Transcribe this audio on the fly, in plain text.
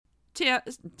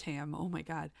Tam, oh my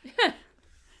god.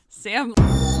 Sam.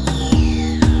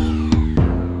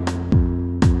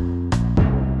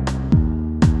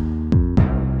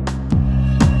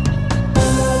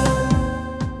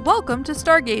 Welcome to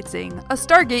Stargazing, a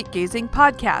Stargate gazing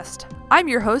podcast. I'm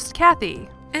your host, Kathy.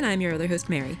 And I'm your other host,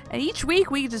 Mary. And each week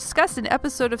we discuss an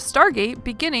episode of Stargate,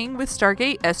 beginning with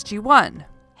Stargate SG1.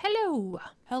 Hello.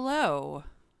 Hello.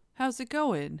 How's it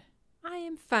going? I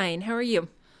am fine. How are you?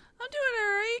 I'm doing all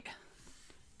right.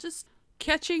 Just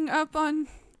catching up on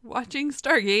watching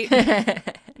Stargate.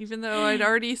 Even though I'd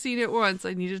already seen it once,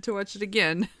 I needed to watch it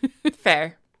again.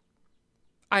 Fair.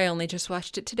 I only just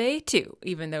watched it today, too,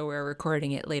 even though we're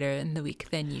recording it later in the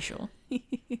week than usual.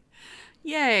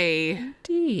 Yay.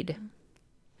 Indeed.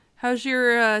 How's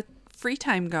your free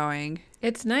time going?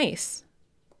 It's nice.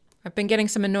 I've been getting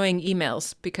some annoying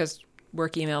emails because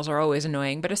work emails are always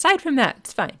annoying, but aside from that,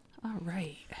 it's fine. All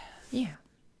right. Yeah.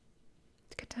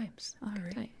 It's good times. All good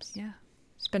right. times. Yeah.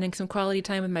 Spending some quality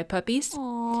time with my puppies.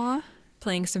 Aww.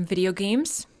 Playing some video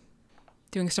games.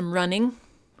 Doing some running.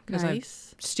 Because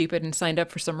Nice. I'm stupid and signed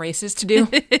up for some races to do.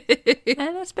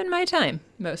 And that's been my time,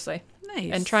 mostly.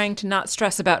 Nice. And trying to not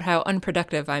stress about how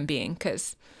unproductive I'm being,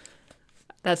 because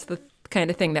that's the kind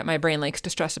of thing that my brain likes to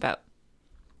stress about.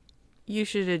 You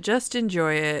should just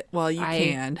enjoy it while you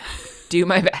can. Do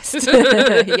my best.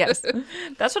 Yes.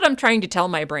 That's what I'm trying to tell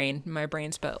my brain. My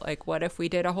brain's about, like, what if we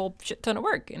did a whole shit ton of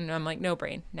work? And I'm like, no,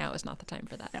 brain. Now is not the time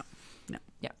for that. No.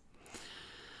 Yeah.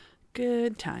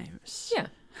 Good times. Yeah.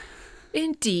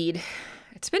 Indeed.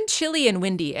 It's been chilly and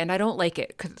windy, and I don't like it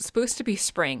because it's supposed to be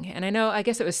spring. And I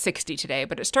guess it was 60 today,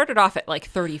 but it started off at like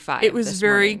 35. It was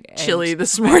very chilly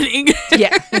this morning.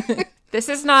 Yeah. This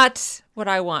is not what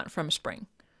I want from spring.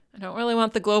 I don't really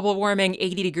want the global warming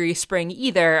 80-degree spring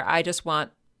either. I just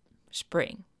want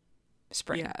spring.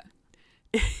 Spring.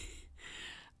 Yeah.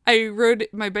 I rode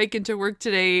my bike into work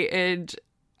today, and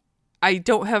I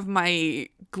don't have my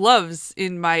gloves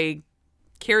in my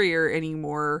carrier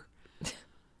anymore.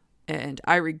 And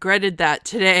I regretted that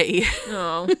today.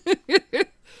 Oh.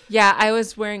 Yeah, I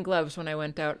was wearing gloves when I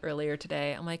went out earlier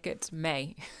today. I'm like, it's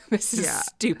May. This is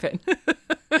stupid.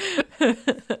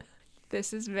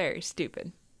 This is very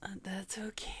stupid. That's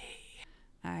okay.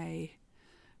 I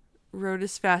rode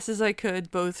as fast as I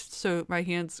could, both so my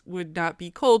hands would not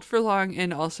be cold for long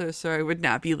and also so I would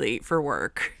not be late for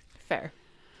work. Fair.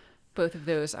 Both of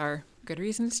those are good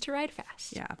reasons to ride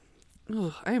fast. Yeah.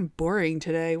 Ugh, I am boring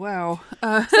today. Wow.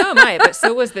 So am I, but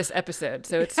so was this episode,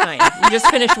 so it's fine. You just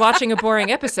finished watching a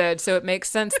boring episode, so it makes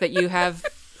sense that you have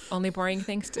only boring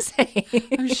things to say.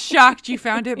 I'm shocked you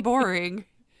found it boring.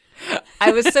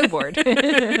 I was so bored.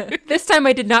 This time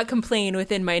I did not complain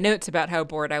within my notes about how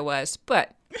bored I was,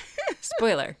 but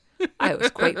spoiler, I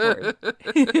was quite bored.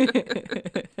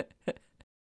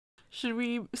 Should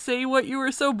we say what you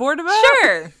were so bored about?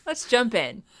 Sure. Let's jump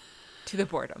in to the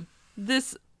boredom.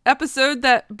 This episode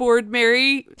that bored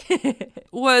Mary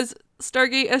was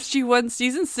Stargate SG1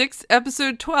 Season 6,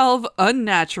 Episode 12,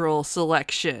 Unnatural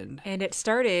Selection. And it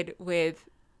started with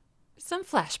some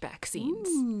flashback scenes.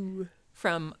 Ooh.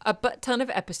 From a butt ton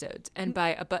of episodes. And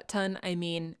by a butt ton, I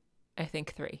mean, I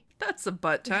think 3. That's a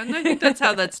butt ton. I think that's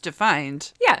how that's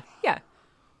defined. Yeah.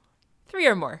 3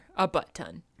 or more. A butt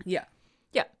ton. Yeah.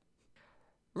 Yeah.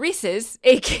 Reese's,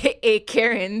 a.k.a.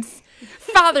 Karen's,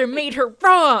 father made her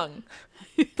wrong.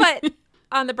 But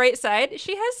on the bright side,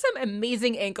 she has some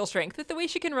amazing ankle strength with the way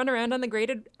she can run around on the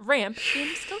graded ramp in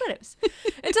stilettos.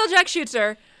 Until Jack shoots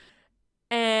her.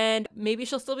 And maybe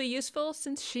she'll still be useful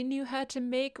since she knew how to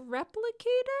make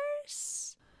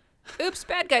replicators? Oops,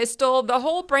 bad guys stole the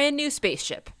whole brand new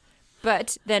spaceship.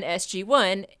 But then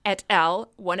SG1 et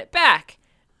al. Won it back.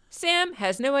 Sam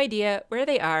has no idea where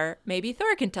they are. Maybe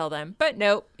Thor can tell them. But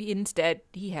no, instead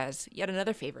he has yet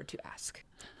another favor to ask.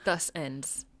 Thus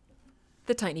ends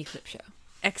the Tiny Clip Show.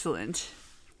 Excellent.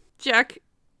 Jack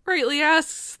rightly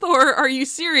asks Thor, are you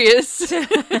serious?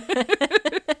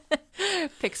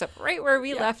 Picks up right where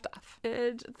we left off.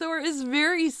 And Thor is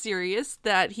very serious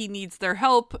that he needs their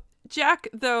help. Jack,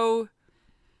 though,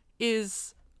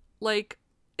 is like,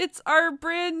 it's our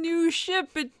brand new ship.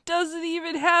 It doesn't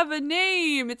even have a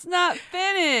name. It's not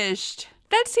finished.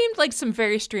 That seemed like some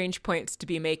very strange points to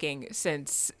be making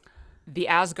since the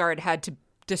Asgard had to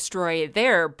destroy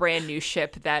their brand new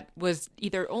ship that was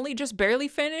either only just barely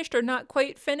finished or not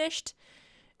quite finished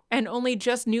and only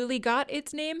just newly got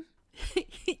its name.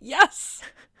 Yes,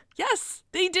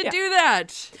 they did do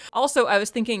that. Also, I was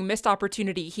thinking missed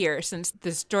opportunity here since the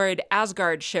destroyed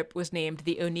Asgard ship was named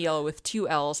the O'Neill with 2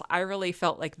 L's. I really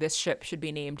felt like this ship should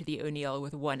be named the O'Neill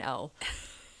with 1 L.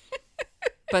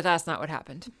 But that's not what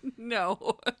happened.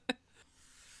 No.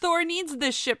 Thor needs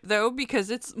this ship, though, because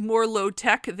it's more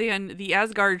low-tech than the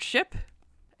Asgard ship,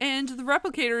 and the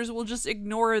replicators will just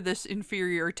ignore this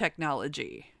inferior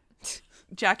technology.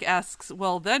 Jack asks,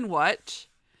 well, then what?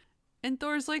 And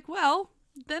Thor's like, well,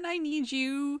 then I need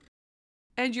you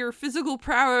and your physical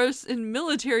prowess and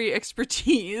military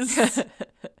expertise,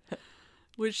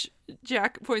 which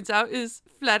Jack points out is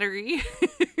flattery.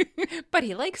 But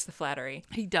he likes the flattery.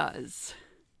 He does.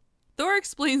 Thor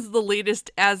explains the latest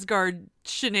Asgard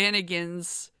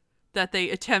shenanigans that they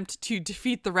attempt to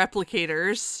defeat the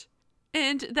replicators,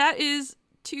 and that is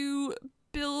to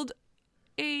build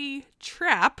a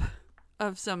trap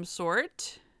of some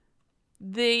sort.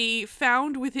 They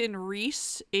found within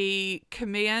Reese a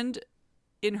command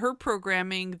in her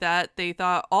programming that they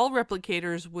thought all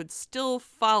replicators would still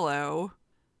follow.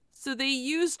 So they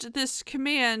used this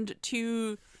command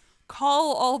to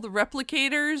call all the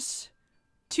replicators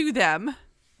to them.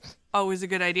 Always a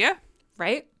good idea.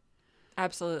 Right?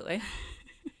 Absolutely.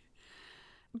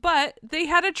 But they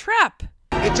had a trap.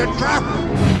 It's a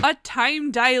trap! A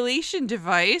time dilation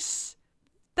device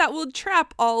that would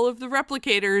trap all of the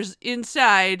replicators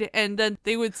inside, and then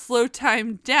they would slow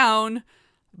time down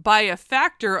by a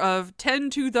factor of 10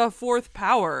 to the fourth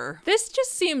power. This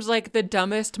just seems like the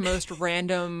dumbest, most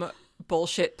random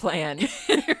bullshit plan.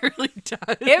 It really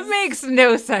does. It makes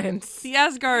no sense. The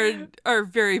Asgard are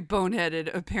very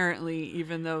boneheaded, apparently,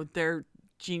 even though they're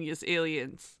genius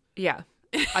aliens. Yeah.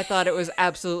 I thought it was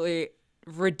absolutely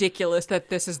ridiculous that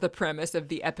this is the premise of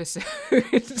the episode.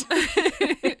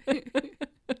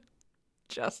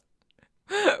 Just,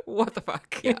 what the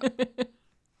fuck? Yeah.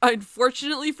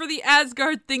 Unfortunately for the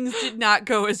Asgard, things did not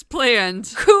go as planned.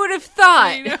 Who would have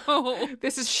thought? I know.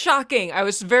 This is shocking. I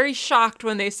was very shocked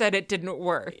when they said it didn't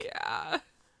work. Yeah.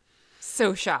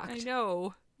 So shocked. I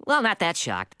know. Well, not that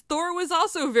shocked. Thor was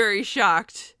also very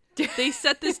shocked. They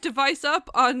set this device up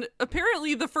on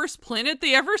apparently the first planet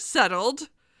they ever settled.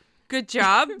 Good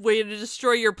job. Way to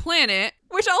destroy your planet.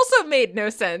 Which also made no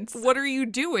sense. What are you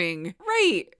doing?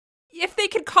 Right. If they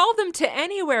could call them to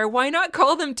anywhere, why not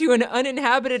call them to an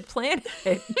uninhabited planet?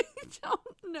 I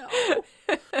don't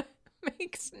know.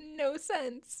 Makes no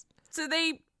sense. So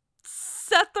they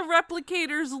set the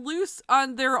replicators loose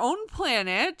on their own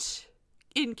planet.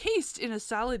 Encased in a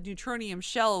solid neutronium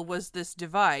shell was this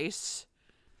device.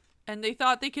 And they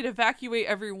thought they could evacuate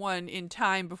everyone in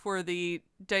time before the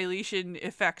dilation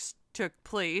effects took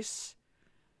place.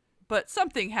 But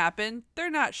something happened. They're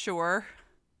not sure.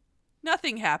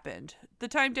 Nothing happened. The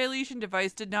time dilation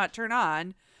device did not turn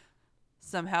on.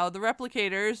 Somehow the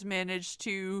replicators managed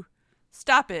to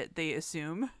stop it, they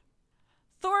assume.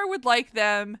 Thor would like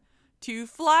them to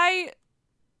fly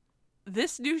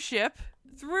this new ship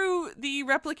through the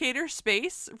replicator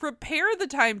space, repair the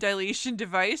time dilation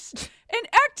device, and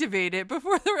activate it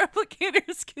before the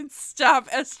replicators can stop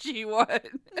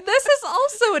SG1. This is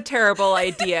also a terrible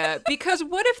idea, because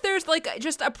what if there's like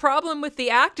just a problem with the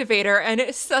activator and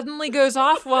it suddenly goes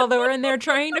off while they're in there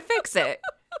trying to fix it?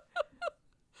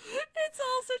 It's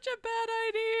all such a bad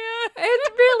idea.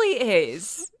 It really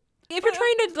is. If you're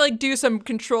trying to like do some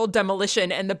controlled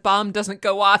demolition and the bomb doesn't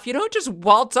go off, you don't just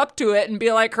waltz up to it and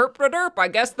be like, herp derp, I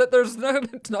guess that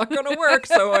it's not going to work,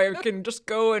 so I can just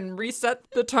go and reset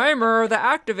the timer or the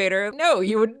activator. No,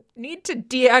 you would need to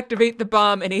deactivate the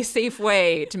bomb in a safe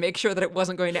way to make sure that it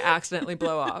wasn't going to accidentally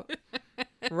blow off,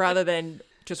 rather than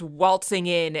just waltzing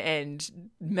in and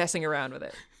messing around with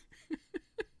it.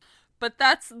 But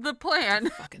that's the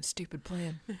plan. Fucking stupid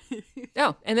plan.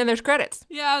 Oh, and then there's credits.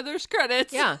 Yeah, there's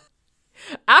credits. Yeah.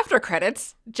 After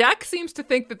credits, Jack seems to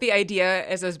think that the idea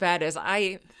is as bad as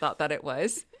I thought that it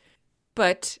was.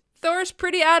 But Thor's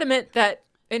pretty adamant that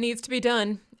it needs to be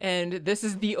done, and this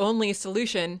is the only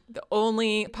solution, the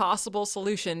only possible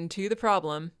solution to the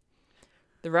problem.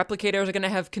 The replicators are going to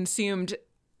have consumed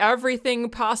everything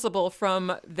possible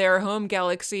from their home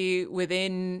galaxy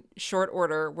within short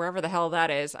order, wherever the hell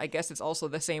that is. I guess it's also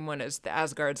the same one as the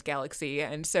Asgard's galaxy.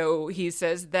 And so he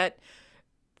says that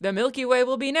the Milky Way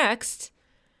will be next.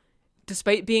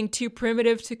 Despite being too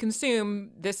primitive to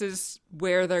consume, this is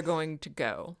where they're going to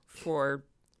go for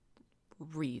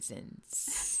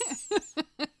reasons.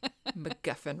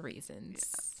 MacGuffin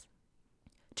reasons. Yeah.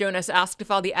 Jonas asked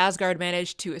if all the Asgard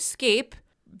managed to escape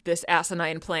this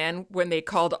asinine plan when they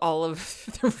called all of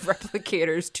the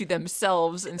replicators to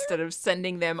themselves instead of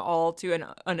sending them all to an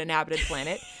uninhabited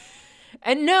planet.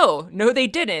 And no, they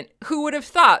didn't. Who would have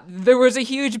thought? There was a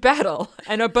huge battle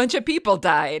and a bunch of people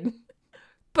died.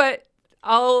 But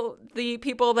all the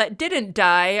people that didn't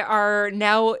die are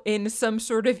now in some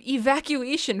sort of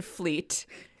evacuation fleet,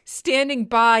 standing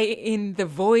by in the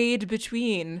void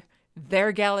between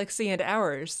their galaxy and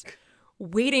ours,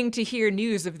 waiting to hear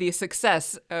news of the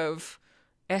success of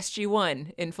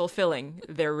SG1 in fulfilling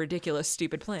their ridiculous,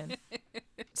 stupid plan.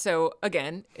 So,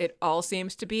 again, it all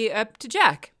seems to be up to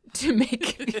Jack to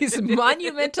make these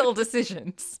monumental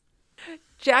decisions.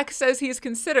 Jack says he's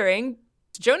considering.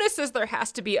 Jonas says there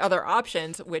has to be other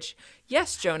options, which,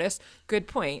 yes, Jonas, good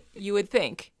point, you would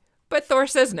think. But Thor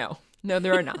says no. No,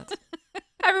 there are not.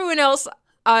 Everyone else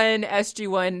on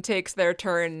SG1 takes their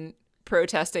turn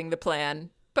protesting the plan,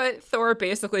 but Thor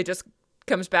basically just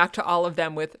comes back to all of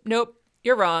them with, nope,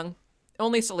 you're wrong.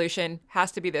 Only solution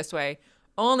has to be this way.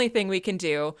 Only thing we can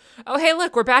do. Oh, hey,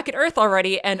 look, we're back at Earth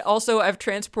already, and also I've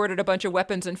transported a bunch of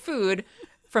weapons and food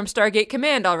from Stargate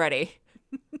Command already.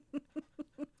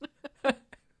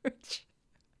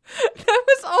 That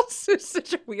was also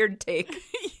such a weird take.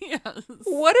 Yes.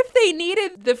 What if they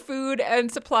needed the food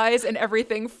and supplies and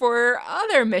everything for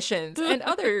other missions and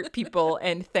other people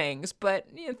and things? But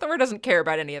Thor doesn't care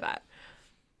about any of that.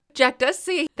 Jack does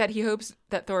say that he hopes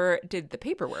that Thor did the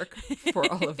paperwork for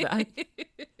all of that.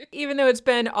 Even though it's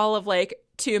been all of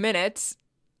 2 minutes,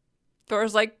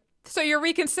 Thor's like, so you're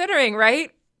reconsidering,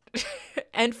 right?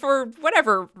 And for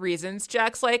whatever reasons,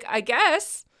 Jack's like, I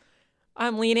guess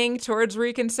I'm leaning towards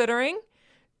reconsidering.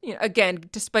 Again,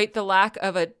 despite the lack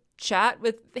of a chat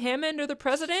with Hammond or the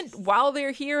president while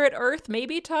they're here at Earth,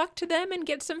 maybe talk to them and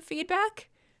get some feedback.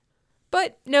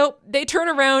 But nope, they turn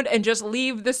around and just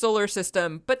leave the solar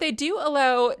system. But they do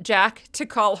allow Jack to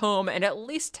call home and at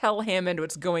least tell Hammond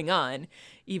what's going on,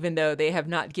 even though they have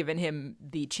not given him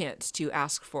the chance to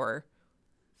ask for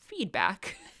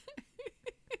feedback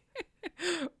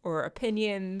or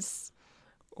opinions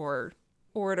or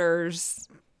orders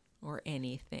or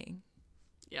anything.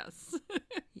 Yes.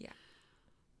 Yeah.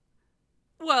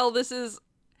 Well, this is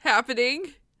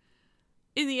happening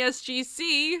in the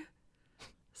SGC.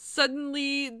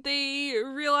 Suddenly they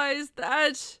realize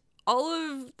that all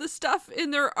of the stuff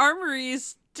in their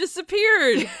armories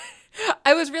disappeared.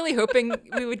 I was really hoping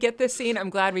we would get this scene. I'm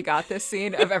glad we got this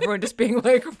scene of everyone just being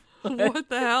like, What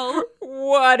the hell?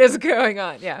 What is going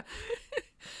on? Yeah.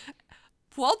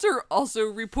 Walter also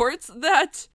reports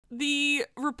that the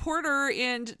reporter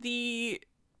and the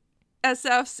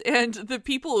SFs and the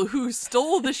people who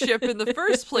stole the ship in the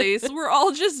first place were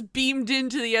all just beamed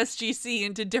into the SGC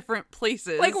into different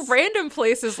places. Like random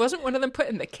places. Wasn't one of them put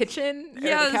in the kitchen or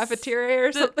the cafeteria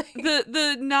or something?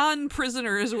 The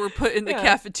non-prisoners were put in the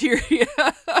cafeteria.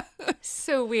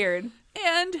 So weird.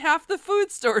 And half the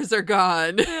food stores are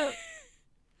gone. Yeah.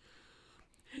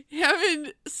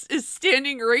 Hammond is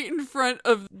standing right in front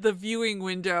of the viewing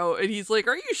window, and he's like,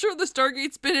 are you sure the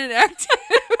Stargate's been inactive?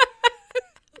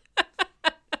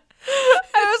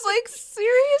 I was like,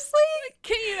 seriously?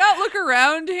 Can you not look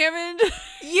around, Hammond?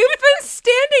 You've been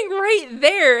standing right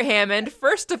there, Hammond,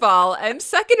 first of all. And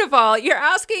second of all, you're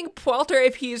asking Poulter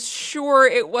if he's sure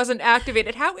it wasn't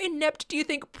activated. How inept do you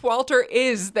think Poulter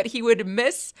is that he would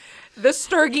miss the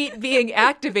Stargate being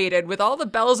activated with all the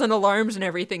bells and alarms and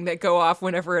everything that go off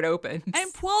whenever it opens?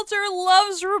 And Poulter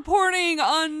loves reporting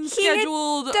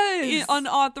unscheduled,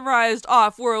 unauthorized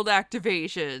off-world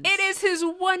activations. It is his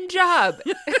one job.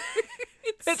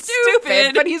 It's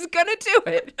stupid, but he's gonna do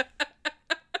it.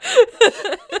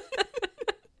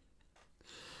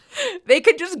 They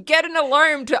could just get an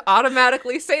alarm to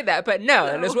automatically say that, but no,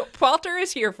 that is what Poulter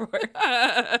is here for.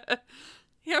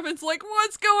 Hammond's like,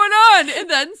 what's going on? And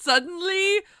then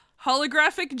suddenly,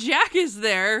 holographic Jack is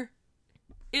there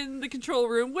in the control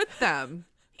room with them.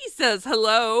 He says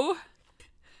hello.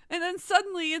 And then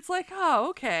suddenly it's like, oh,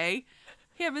 okay.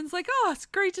 Hammond's like, oh, it's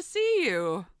great to see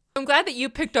you. I'm glad that you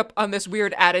picked up on this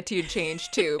weird attitude change,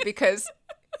 too, because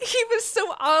he was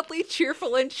so oddly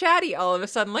cheerful and chatty all of a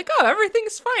sudden. Like, oh,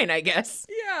 everything's fine, I guess.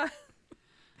 Yeah.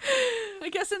 I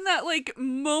guess in that,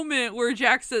 moment where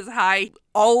Jack says hi,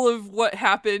 all of what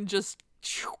happened just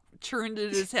churned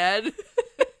in his head.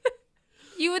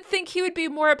 You would think he would be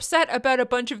more upset about a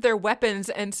bunch of their weapons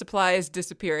and supplies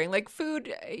disappearing. Like,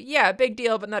 food, yeah, big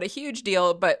deal, but not a huge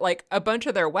deal. But, a bunch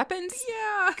of their weapons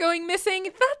going missing,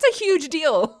 that's a huge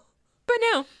deal. But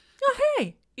no. Oh,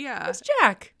 hey. Yeah. It's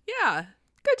Jack. Yeah.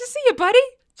 Good to see you, buddy.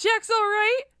 Jack's all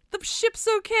right. The ship's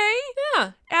okay.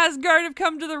 Yeah. Asgard have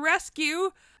come to the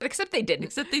rescue. Except they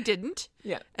didn't.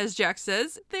 Yeah. As Jack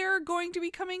says, they're going to be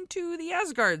coming to the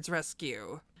Asgard's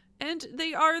rescue. And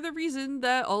they are the reason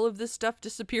that all of this stuff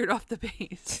disappeared off the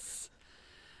base.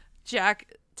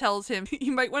 Jack tells him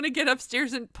you might want to get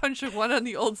upstairs and punch one on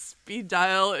the old speed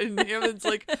dial. And Hammond's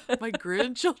like, my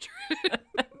grandchildren.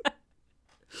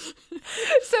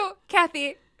 So,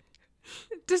 Kathy,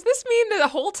 does this mean that the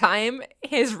whole time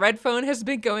his red phone has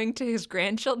been going to his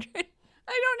grandchildren?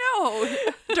 I don't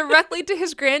know. Directly to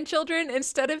his grandchildren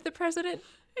instead of the president?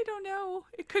 I don't know.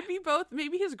 It could be both.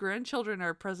 Maybe his grandchildren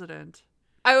are president.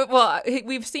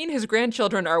 We've seen his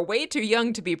grandchildren are way too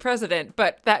young to be president,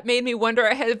 but that made me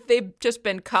wonder, have they just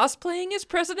been cosplaying as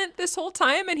president this whole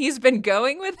time and he's been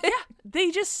going with it? Yeah,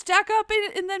 they just stack up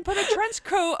and then put a trench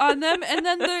coat on them, and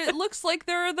then it looks like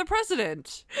they're the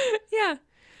president. Yeah.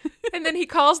 And then he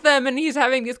calls them and he's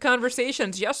having these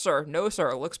conversations. Yes, sir. No,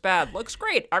 sir. Looks bad. Looks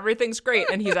great. Everything's great.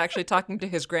 And he's actually talking to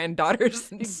his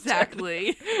granddaughters.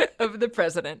 Exactly. Of the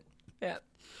president. Yeah.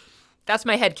 That's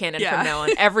my headcanon from now on.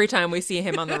 Every time we see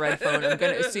him on the red phone, I'm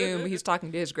going to assume he's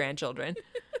talking to his grandchildren.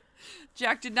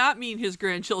 Jack did not mean his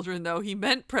grandchildren, though. He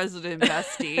meant President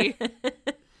Bestie.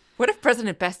 What if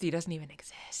President Bestie doesn't even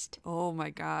exist? Oh, my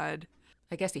God.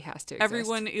 I guess he has to exist.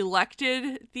 Everyone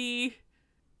elected the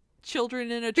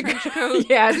children in a trench coat.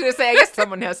 Yeah, I was going to say, I guess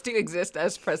someone has to exist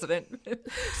as president.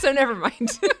 So never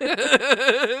mind.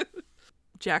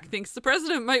 Jack thinks the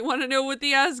president might want to know what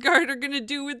the Asgard are going to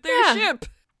do with their ship.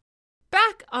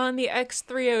 Back on the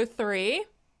X-303,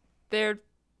 they're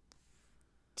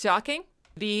docking.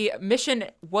 The mission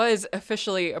was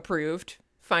officially approved,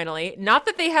 finally. Not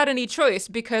that they had any choice,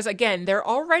 because, again, they're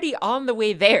already on the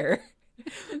way there.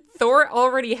 Thor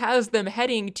already has them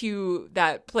heading to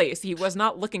that place. He was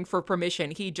not looking for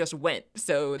permission. He just went.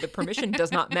 So the permission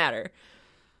does not matter.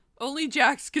 Only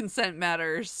Jack's consent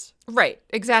matters. Right,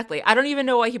 exactly. I don't even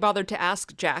know why he bothered to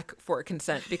ask Jack for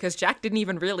consent, because Jack didn't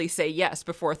even really say yes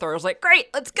before Thor was like, great,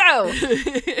 let's go.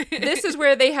 This is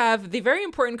where they have the very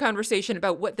important conversation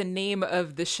about what the name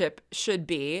of the ship should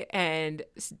be. And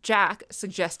Jack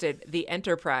suggested the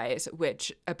Enterprise,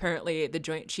 which apparently the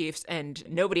Joint Chiefs and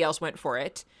nobody else went for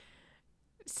it.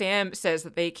 Sam says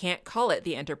that they can't call it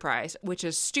the Enterprise, which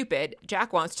is stupid.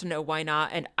 Jack wants to know why not,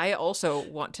 and I also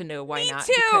want to know why not.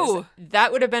 Me too!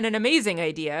 That would have been an amazing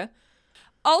idea.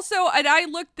 Also, and I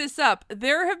looked this up,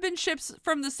 there have been ships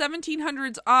from the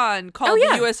 1700s on called the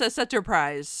USS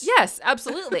Enterprise. Yes,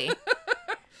 absolutely.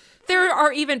 There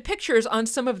are even pictures on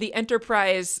some of the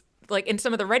Enterprise, like in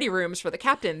some of the ready rooms for the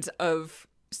captains of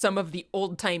some of the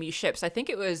old-timey ships. I think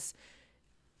it was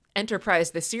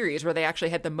Enterprise, the series, where they actually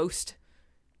had the most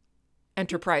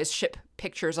Enterprise ship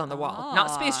pictures on the wall. Not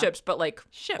spaceships, but like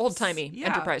old-timey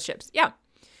Enterprise ships. Yeah,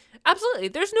 absolutely.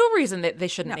 There's no reason that they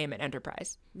shouldn't name it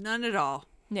Enterprise. None at all.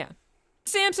 Yeah.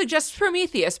 Sam suggests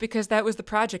Prometheus because that was the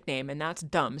project name, and that's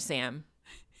dumb, Sam.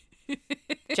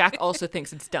 Jack also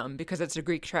thinks it's dumb because it's a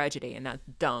Greek tragedy, and that's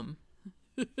dumb.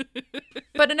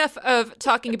 But enough of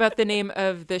talking about the name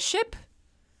of the ship.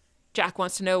 Jack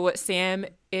wants to know what Sam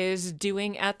is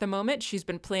doing at the moment. She's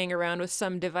been playing around with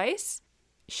some device.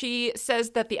 She says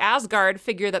that the Asgard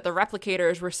figure that the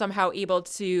replicators were somehow able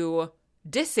to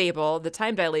disable the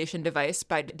time dilation device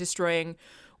by destroying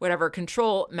whatever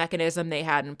control mechanism they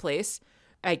had in place.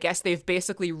 I guess they've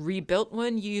basically rebuilt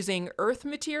one using Earth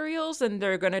materials, and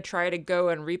they're going to try to go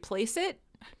and replace it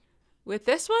with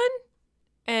this one.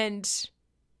 And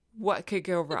what could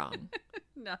go wrong?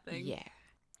 Nothing. Yeah.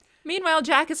 Meanwhile,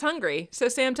 Jack is hungry, so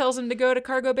Sam tells him to go to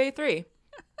Cargo Bay 3.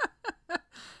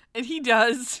 And he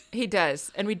does. He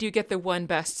does. And we do get the one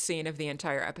best scene of the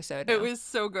entire episode now. It was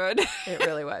so good. It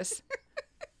really was.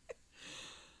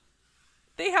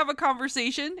 They have a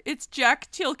conversation. It's Jack,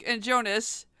 Teal'c, and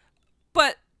Jonas.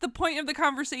 But the point of the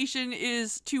conversation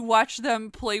is to watch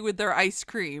them play with their ice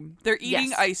cream. They're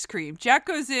eating ice cream. Jack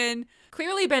goes in.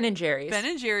 Clearly Ben and Jerry's. Ben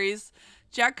and Jerry's.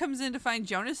 Jack comes in to find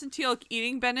Jonas and Teal'c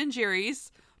eating Ben and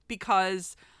Jerry's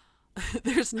because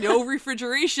there's no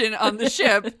refrigeration on the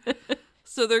ship.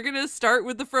 So they're going to start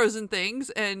with the frozen things,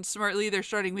 and smartly they're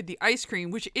starting with the ice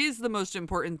cream, which is the most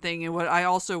important thing and what I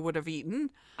also would have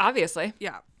eaten. Obviously.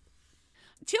 Yeah.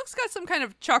 Teal'c's got some kind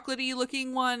of chocolatey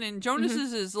looking one, and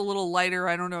Jonas's is a little lighter.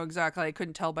 I don't know exactly. I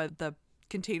couldn't tell by the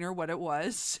container what it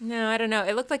was. No, I don't know.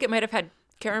 It looked like it might have had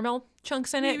caramel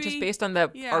chunks in it, just based on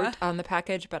the art on the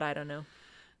package, but I don't know.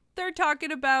 They're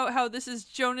talking about how this is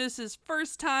Jonas's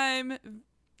first time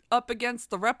up against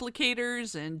the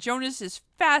replicators, and Jonas is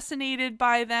fascinated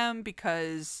by them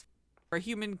because a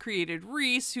human created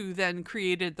Reese, who then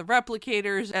created the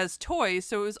replicators as toys,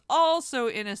 so it was all so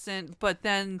innocent. But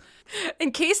then,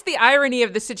 in case the irony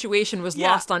of the situation was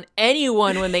lost on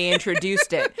anyone when they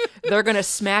introduced it, they're gonna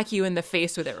smack you in the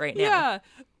face with it right now. Yeah,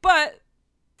 but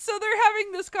so they're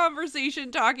having this conversation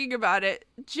talking about it.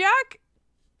 Jack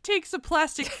takes a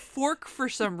plastic fork for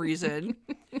some reason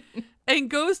and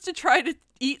goes to try to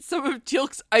eat some of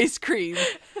Teal'c's ice cream.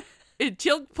 And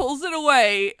Teal'c pulls it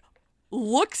away,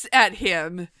 looks at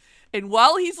him, and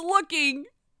while he's looking,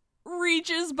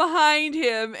 reaches behind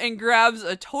him and grabs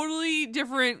a totally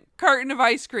different carton of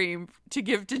ice cream to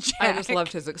give to Jack. I just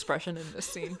loved his expression in this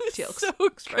scene. Teal'c's so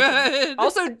expression. good.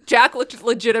 Also, Jack looked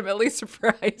legitimately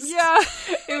surprised. Yeah.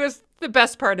 It was the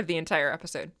best part of the entire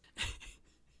episode.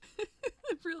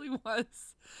 It really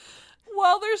was.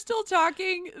 While they're still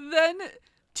talking, then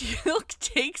Teal'c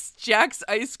takes Jack's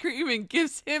ice cream and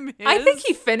gives him his. I think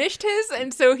he finished his,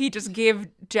 and so he just gave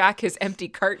Jack his empty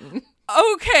carton.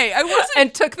 Okay, I wasn't.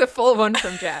 And took the full one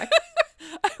from Jack.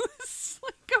 I was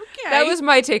like, okay. That was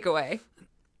my takeaway.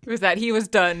 Was that he was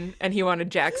done and he wanted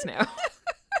Jack's now.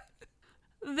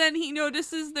 Then he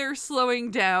notices they're slowing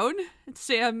down.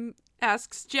 Sam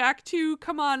asks Jack to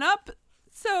come on up.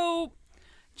 So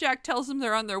Jack tells him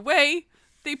they're on their way.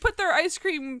 They put their ice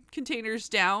cream containers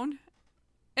down.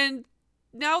 And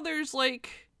now there's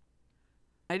like,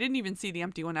 I didn't even see the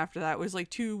empty one after that. It was like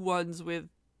 2 ones with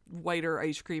whiter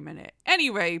ice cream in it.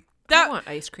 Anyway, I want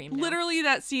ice cream now. Literally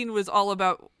that scene was all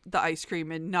about the ice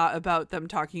cream and not about them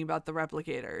talking about the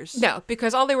replicators. No,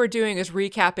 because all they were doing is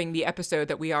recapping the episode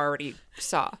that we already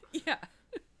saw. Yeah.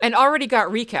 And already got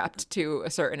recapped to a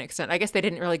certain extent. I guess they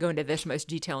didn't really go into this much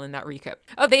detail in that recap.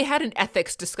 Oh, they had an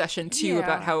ethics discussion too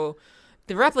about how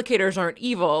the replicators aren't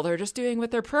evil. They're just doing what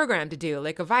they're programmed to do.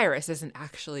 Like a virus isn't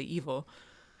actually evil.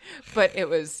 But it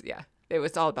was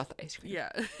all about the ice cream.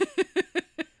 Yeah.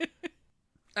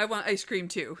 I want ice cream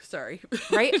too. Sorry.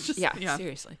 Right? Yeah,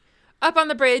 seriously. Up on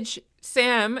the bridge,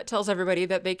 Sam tells everybody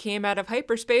that they came out of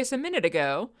hyperspace a minute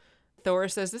ago. Thor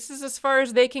says this is as far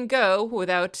as they can go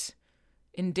without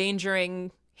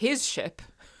endangering his ship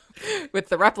with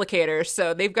the replicators,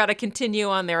 so they've got to continue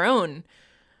on their own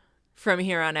from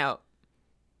here on out.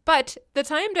 But the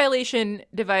time dilation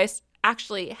device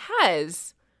actually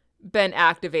has been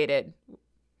activated,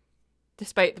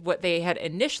 despite what they had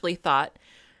initially thought.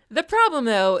 The problem,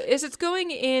 though, is it's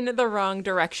going in the wrong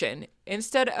direction.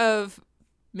 Instead of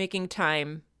making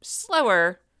time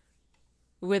slower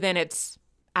within its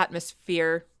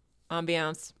atmosphere,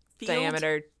 ambiance,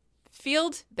 diameter,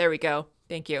 field, there we go.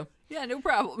 Thank you. Yeah, no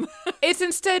problem. It's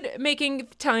instead making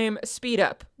time speed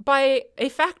up by a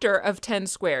factor of 10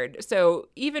 squared. So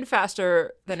even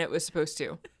faster than it was supposed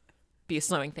to be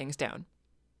slowing things down.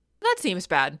 That seems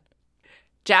bad.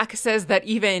 Jack says that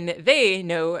even they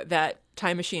know that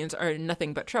time machines are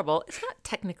nothing but trouble. It's not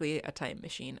technically a time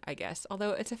machine, I guess,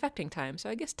 although it's affecting time, so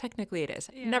I guess technically it is.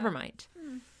 Yeah. Never mind.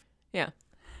 Yeah.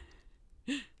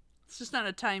 It's just not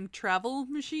a time travel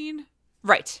machine?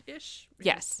 Right. Ish?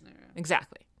 Yes,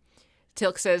 exactly.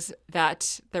 Teal'c says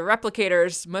that the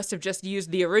replicators must have just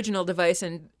used the original device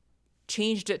and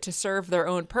changed it to serve their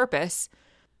own purpose,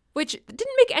 which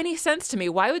didn't make any sense to me.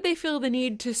 Why would they feel the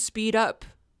need to speed up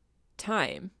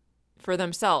time for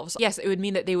themselves? Yes, it would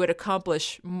mean that they would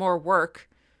accomplish more work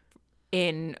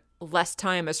in less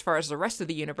time as far as the rest of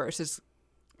the universe is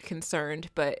concerned,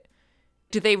 but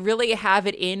do they really have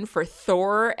it in for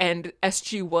Thor and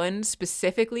SG1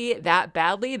 specifically that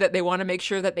badly that they want to make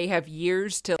sure that they have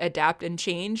years to adapt and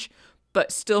change,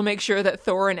 but still make sure that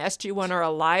Thor and SG1 are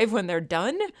alive when they're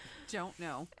done? Don't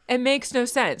know. It makes no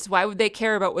sense. Why would they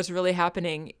care about what's really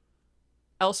happening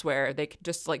elsewhere? They could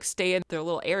just like stay in their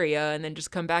little area and then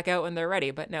just come back out when they're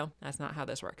ready. But no, that's not how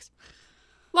this works.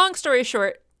 Long story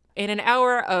short, in an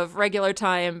hour of regular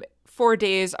time, 4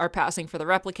 days are passing for the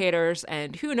replicators,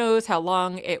 and who knows how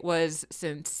long it was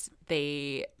since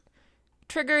they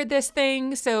triggered this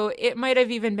thing, so it might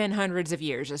have even been hundreds of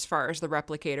years as far as the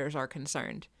replicators are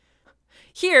concerned.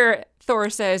 Here, Thor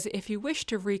says, if you wish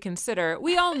to reconsider,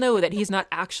 we all know that he's not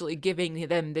actually giving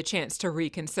them the chance to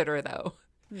reconsider, though.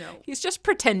 No. He's just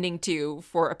pretending to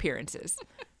for appearances.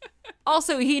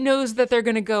 Also, he knows that they're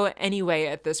going to go anyway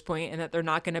at this point and that they're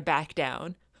not going to back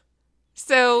down.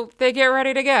 So they get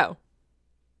ready to go.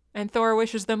 And Thor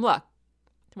wishes them luck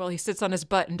while he sits on his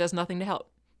butt and does nothing to help.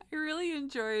 I really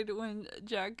enjoyed when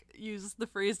Jack used the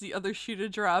phrase "the other shoe to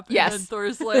drop." And yes. then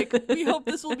Thor's like, "We hope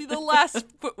this will be the last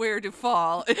footwear to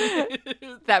fall."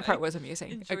 That part was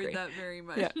amusing. Enjoyed Agree. that very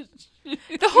much. Yeah.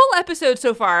 The whole episode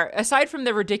so far, aside from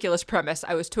the ridiculous premise,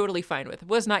 I was totally fine with.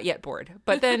 Was not yet bored.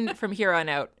 But then from here on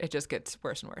out, it just gets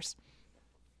worse and worse.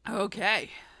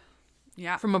 Okay.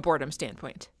 Yeah. From a boredom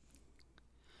standpoint.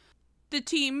 The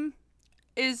team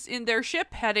is in their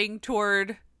ship heading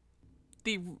toward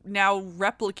the now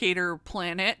replicator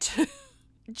planet.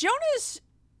 Jonas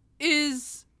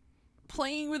is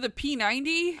playing with a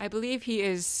P90. I believe he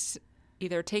is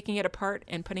either taking it apart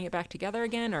and putting it back together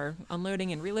again or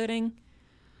unloading and reloading.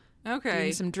 Okay.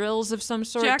 Doing some drills of some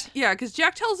sort. Jack, yeah, because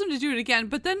Jack tells him to do it again,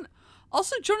 but then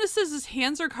Also, Jonas says his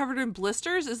hands are covered in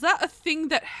blisters. Is that a thing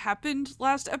that happened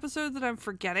last episode that I'm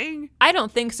forgetting? I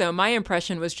don't think so. My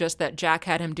impression was just that Jack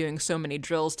had him doing so many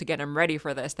drills to get him ready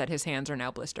for this that his hands are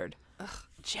now blistered. Ugh,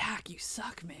 Jack, you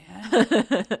suck,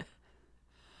 man.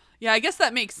 Yeah, I guess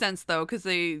that makes sense, though, because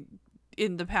they,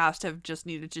 in the past, have just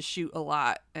needed to shoot a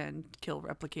lot and kill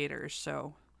replicators,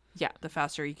 so... Yeah. The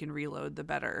faster he can reload, the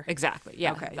better. Exactly.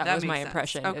 Yeah. Okay, that was my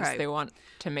impression. Okay. Is they want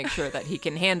to make sure that he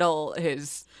can handle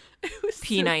his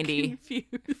P90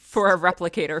 so for a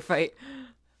replicator fight.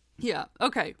 Yeah.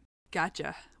 Okay.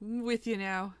 Gotcha. I'm with you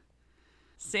now.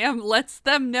 Sam lets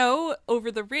them know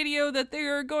over the radio that they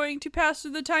are going to pass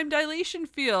through the time dilation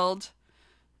field.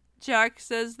 Jack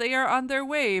says they are on their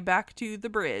way back to the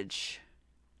bridge.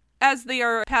 As they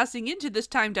are passing into this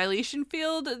time dilation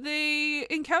field, they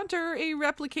encounter a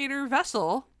replicator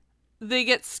vessel. They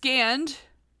get scanned.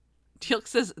 Teal'c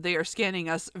says they are scanning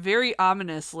us very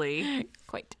ominously.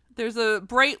 Quite. There's a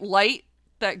bright light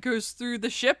that goes through the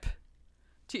ship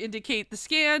to indicate the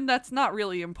scan. That's not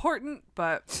really important,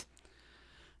 but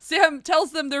Sam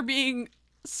tells them they're being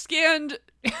scanned,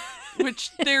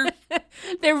 which they're...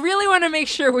 They really want to make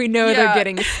sure we know they're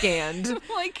getting scanned.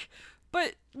 Like...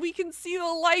 But we can see the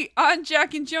light on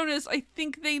Jack and Jonas. I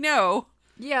think they know.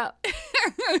 Yeah.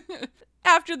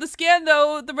 After the scan,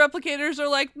 though, the replicators are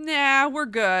like, nah, we're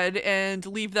good, and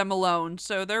leave them alone.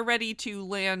 So they're ready to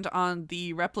land on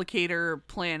the replicator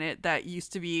planet that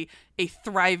used to be a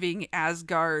thriving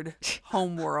Asgard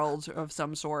homeworld of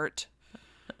some sort.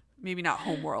 Maybe not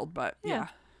homeworld, but yeah.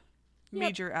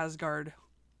 Major Asgard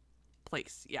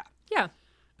place, yeah. Yeah.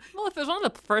 Well, if it was one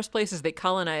of the first places they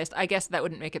colonized, I guess that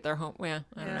wouldn't make it their home. Well,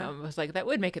 I don't know. It was like, that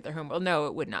would make it their home world. No,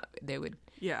 it would not. They would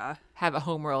have a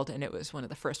home world, and it was one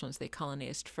of the first ones they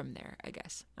colonized from there, I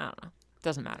guess. I don't know.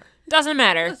 Doesn't matter. Doesn't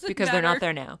matter because they're not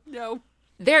there now. No.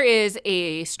 There is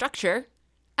a structure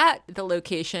at the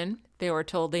location they were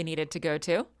told they needed to go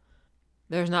to.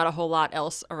 There's not a whole lot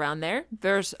else around there.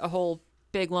 There's a whole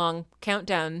big, long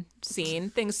countdown scene.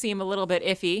 Things seem a little bit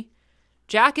iffy.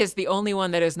 Jack is the only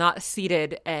one that is not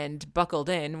seated and buckled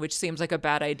in, which seems like a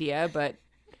bad idea, but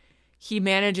he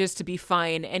manages to be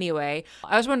fine anyway.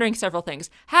 I was wondering several things.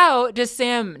 How does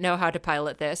Sam know how to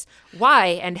pilot this? Why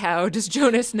and how does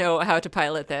Jonas know how to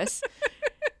pilot this?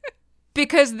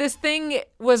 Because this thing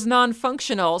was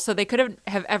non-functional, so they couldn't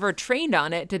have ever trained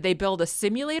on it. Did they build a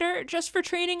simulator just for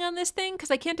training on this thing?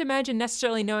 Because I can't imagine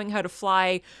necessarily knowing how to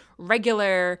fly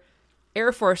regular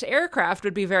Air Force aircraft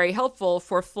would be very helpful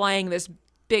for flying this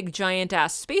big giant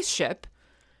ass spaceship.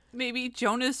 Maybe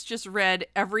Jonas just read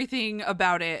everything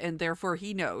about it and therefore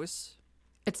he knows.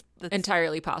 That's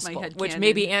entirely possible, which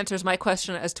maybe answers my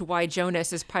question as to why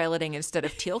Jonas is piloting instead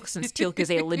of Teal'c, since Teal'c is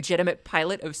a legitimate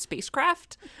pilot of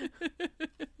spacecraft. But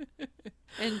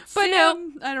Sam,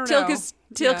 no, I don't know.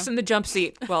 Teal'c's in the jump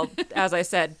seat. Well, as I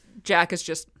said, Jack is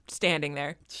just standing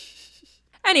there.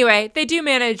 Anyway, they do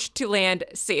manage to land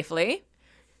safely.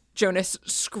 Jonas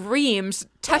screams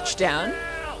touchdown,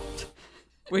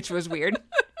 which was weird.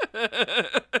 They're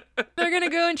going to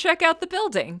go and check out the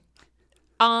building.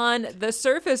 On the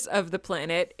surface of the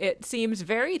planet, it seems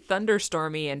very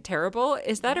thunderstormy and terrible.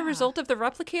 Is that a result of the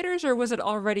replicators, or was it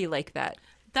already like that?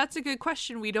 That's a good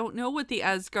question. We don't know what the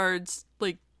Asgard's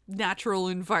natural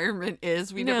environment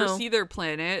is. We never see their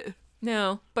planet.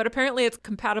 No, but apparently it's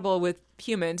compatible with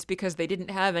humans because they didn't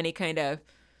have any kind of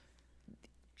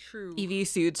EV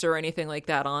suits or anything like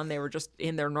that on. They were just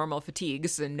in their normal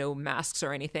fatigues and no masks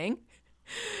or anything.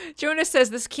 Jonas says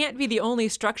this can't be the only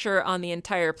structure on the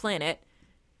entire planet,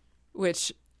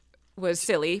 which was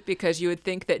silly because you would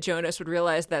think that Jonas would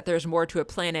realize that there's more to a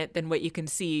planet than what you can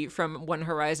see from one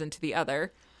horizon to the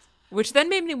other, which then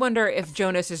made me wonder if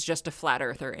Jonas is just a flat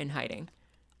earther in hiding.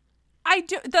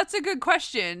 That's a good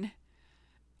question.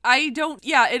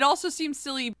 It also seems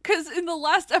silly because in the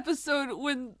last episode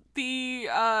when the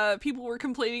people were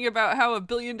complaining about how $1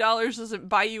 billion doesn't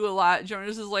buy you a lot,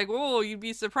 Jonas is like, whoa, you'd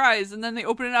be surprised. And then they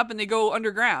open it up and they go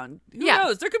underground. Who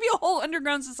knows? There could be a whole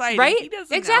underground society. Right? He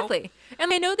doesn't exactly. know.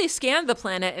 And I know they scanned the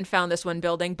planet and found this one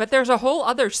building, but there's a whole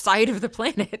other side of the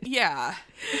planet. Yeah.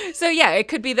 So yeah, it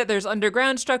could be that there's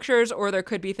underground structures or there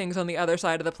could be things on the other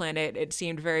side of the planet. It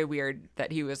seemed very weird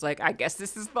that he was like, I guess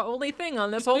this is the only thing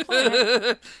on this whole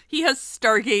planet. He has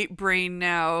Stargate brain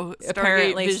now. Stargate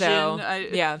Apparently vision. so.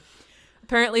 Yeah.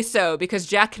 Apparently so, because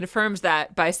Jack confirms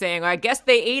that by saying, I guess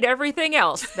they ate everything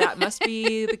else. That must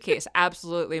be the case.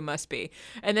 Absolutely must be.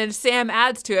 And then Sam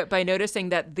adds to it by noticing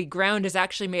that the ground is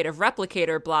actually made of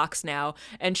replicator blocks now,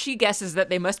 and she guesses that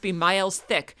they must be miles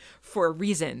thick for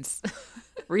reasons.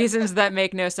 Reasons that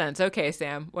make no sense. Okay,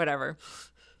 Sam, whatever.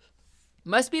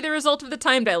 Must be the result of the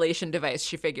time dilation device,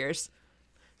 she figures.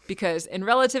 because in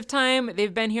relative time,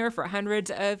 they've been here for hundreds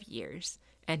of years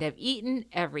and have eaten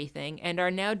everything and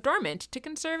are now dormant to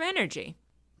conserve energy.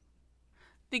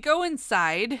 They go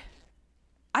inside.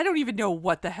 I don't even know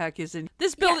what the heck is in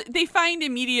this building. Yeah. They find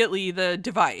immediately the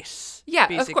device. Yeah,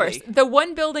 basically. Of course. The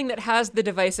one building that has the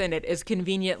device in it is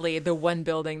conveniently the one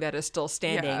building that is still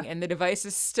standing, and the device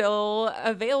is still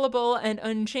available and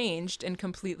unchanged and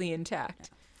completely intact.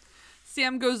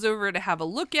 Sam goes over to have a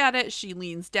look at it. She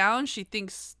leans down. She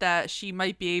thinks that she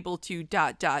might be able to ...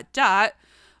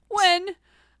 when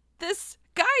this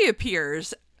guy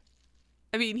appears.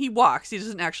 I mean, he walks. He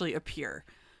doesn't actually appear.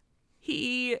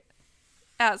 He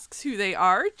asks who they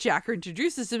are. Jack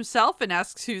introduces himself and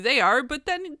asks who they are, but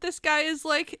then this guy is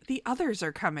like, the others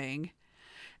are coming.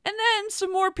 And then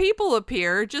some more people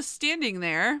appear just standing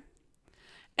there.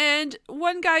 And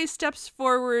one guy steps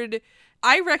forward.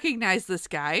 I recognize this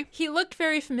guy. He looked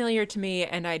very familiar to me,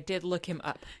 and I did look him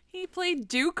up. He played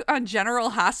Duke on General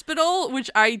Hospital, which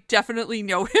I definitely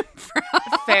know him from.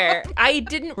 Fair. I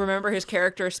didn't remember his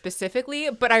character specifically,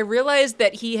 but I realized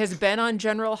that he has been on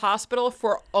General Hospital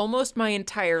for almost my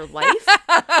entire life,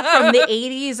 from the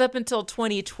 80s up until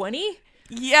 2020.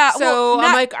 Yeah. So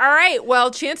I'm like, all right,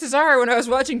 well, chances are when I was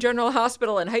watching General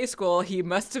Hospital in high school, he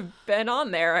must have been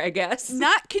on there, I guess.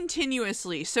 Not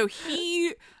continuously. So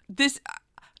this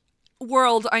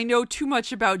world, I know too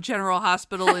much about General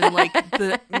Hospital in like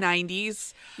the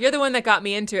 90s. You're the one that got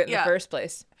me into it in the first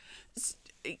place.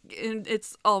 And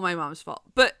it's all my mom's fault.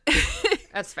 But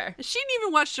that's fair. She didn't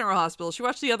even watch General Hospital. She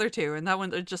watched the other two, and that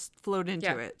one just flowed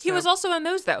into it. So. He was also on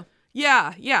those, though.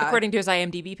 Yeah. According to his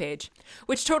IMDb page,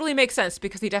 which totally makes sense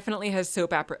because he definitely has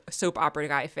soap opera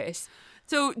guy face.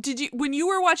 So when you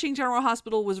were watching General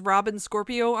Hospital, was Robin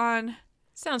Scorpio on?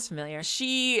 Sounds familiar.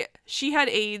 She had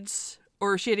AIDS,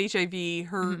 or she had HIV.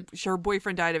 Her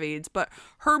boyfriend died of AIDS, but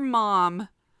her mom,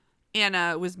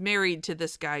 Anna, was married to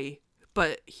this guy,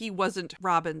 but he wasn't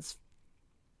Robin's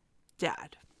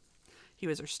dad. He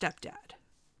was her stepdad,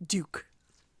 Duke.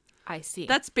 I see.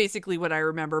 That's basically what I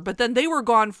remember. But then they were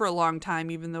gone for a long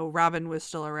time, even though Robin was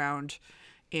still around.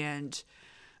 And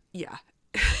yeah.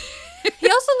 He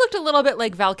also looked a little bit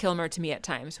like Val Kilmer to me at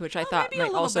times, which I thought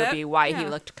might also be why he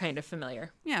looked kind of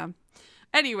familiar. Yeah.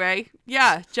 Anyway,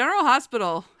 yeah, General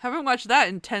Hospital. Haven't watched that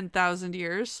in 10,000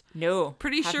 years. No.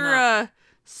 Pretty sure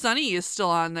Sunny is still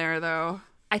on there, though.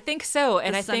 I think so.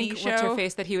 And I Sunny think show.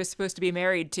 What's-Her-Face that he was supposed to be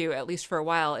married to, at least for a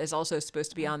while, is also supposed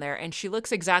to be on there. And she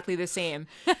looks exactly the same.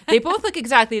 They both look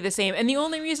exactly the same. And the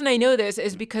only reason I know this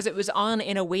is because it was on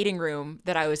in a waiting room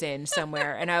that I was in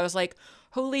somewhere. And I was like,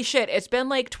 holy shit, it's been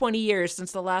like 20 years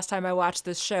since the last time I watched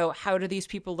this show. How do these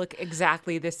people look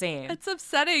exactly the same? It's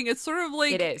upsetting. It's sort of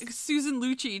like Susan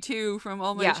Lucci, too, from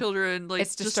All My Children. Like,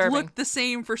 it's disturbing. Just look the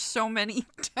same for so many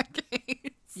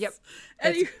decades. Yep.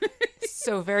 Anyway.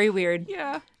 So very weird.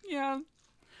 Yeah.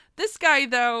 This guy,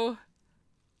 though,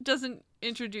 doesn't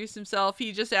introduce himself.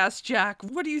 He just asks Jack,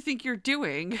 what do you think you're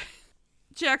doing?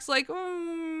 Jack's like,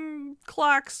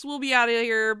 clocks, we'll be out of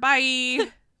here.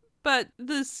 Bye. But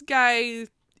this guy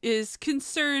is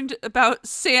concerned about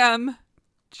Sam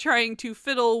trying to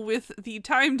fiddle with the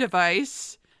time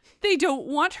device. They don't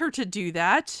want her to do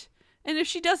that. And if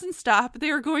she doesn't stop,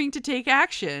 they are going to take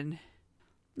action.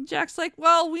 Jack's like,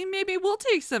 well, maybe we'll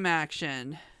take some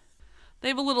action. They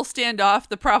have a little standoff.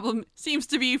 The problem seems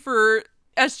to be for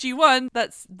SG1.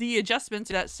 That's the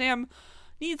adjustments that Sam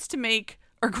needs to make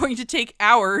are going to take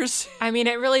hours. I mean,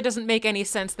 it really doesn't make any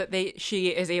sense that she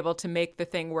is able to make the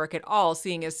thing work at all,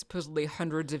 seeing as supposedly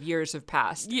hundreds of years have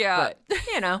passed. Yeah.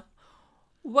 But,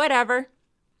 whatever.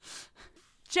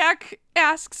 Jack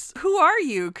asks, who are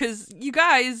you? Because you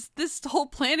guys, this whole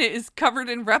planet is covered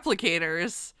in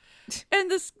replicators.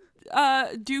 And this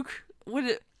Duke,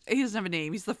 he doesn't have a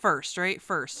name. He's the first, right?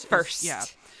 First. Yeah.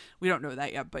 We don't know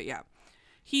that yet, but yeah.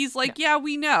 He's like, yeah,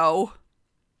 we know.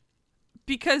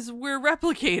 Because we're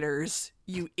replicators,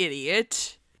 you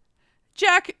idiot.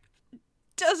 Jack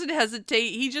doesn't hesitate.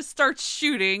 He just starts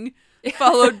shooting,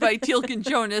 followed by Teal'c and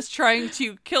Jonas trying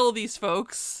to kill these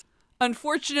folks.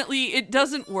 Unfortunately, it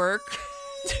doesn't work.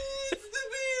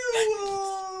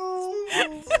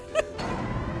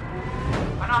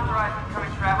 Unauthorized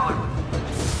incoming traveler.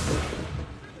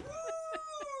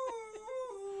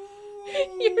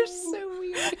 You're so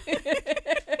weird.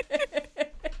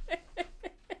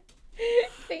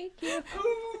 Thank you.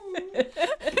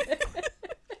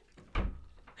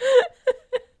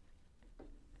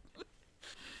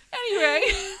 Anyway,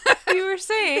 you were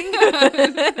saying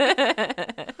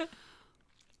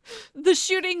the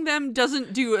shooting them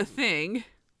doesn't do a thing.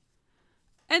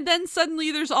 And then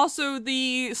suddenly there's also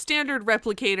the standard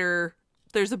replicator.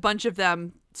 There's a bunch of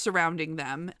them surrounding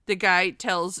them. The guy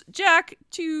tells Jack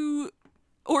to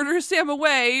order Sam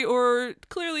away, or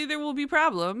clearly there will be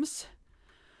problems.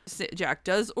 Jack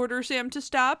does order Sam to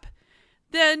stop.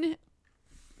 Then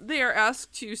they are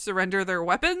asked to surrender their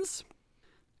weapons.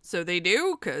 So they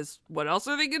do, because what else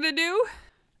are they going to do?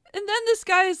 And then this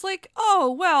guy is like,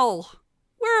 oh, well,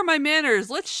 where are my manners?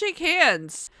 Let's shake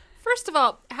hands. First of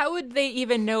all, how would they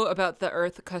even know about the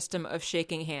Earth custom of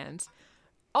shaking hands?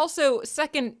 Also,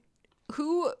 second,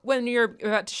 who, when you're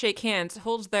about to shake hands,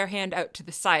 holds their hand out to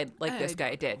the side like this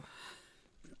guy did?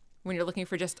 When you're looking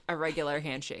for just a regular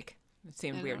handshake. It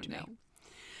seemed weird to me.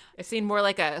 It seemed more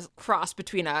like a cross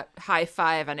between a high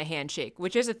five and a handshake,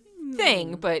 which is a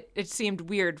thing, but it seemed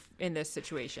weird in this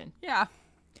situation. Yeah.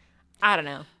 I don't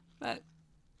know. But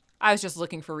I was just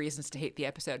looking for reasons to hate the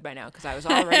episode by now because I was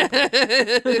already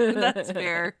That's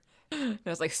fair. I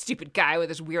was like, stupid guy with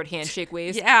his weird handshake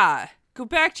ways. Yeah. Go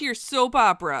back to your soap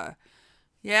opera.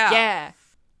 Yeah. Yeah.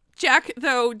 Jack,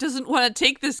 though, doesn't want to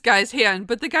take this guy's hand,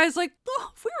 but the guy's like,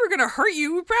 oh, if we were going to hurt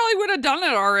you, we probably would have done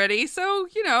it already. So,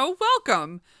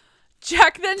 welcome.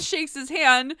 Jack then shakes his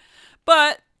hand,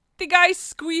 but the guy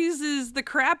squeezes the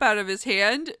crap out of his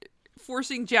hand,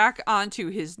 forcing Jack onto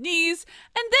his knees,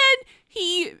 and then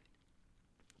he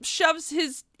shoves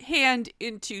his hand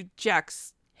into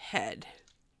Jack's head.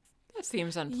 That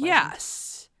seems unpleasant.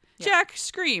 Yes. Yeah. Jack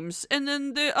screams, and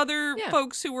then the other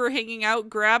folks who were hanging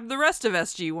out grab the rest of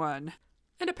SG1.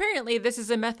 And apparently this is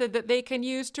a method that they can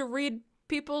use to read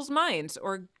people's minds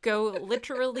or go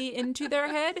literally into their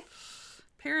head.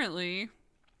 Apparently.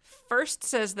 First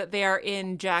says that they are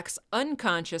in Jack's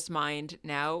unconscious mind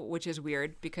now, which is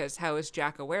weird because how is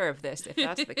Jack aware of this if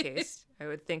that's the case? I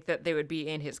would think that they would be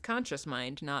in his conscious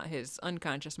mind, not his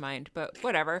unconscious mind, but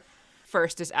whatever.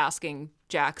 First is asking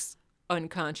Jack's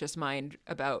unconscious mind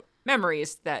about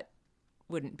memories that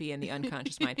wouldn't be in the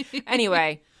unconscious mind.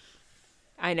 Anyway,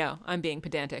 I know, I'm being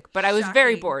pedantic, but I was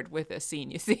very bored with this scene,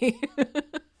 you see.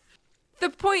 The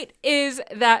point is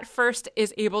that First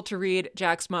is able to read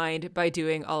Jack's mind by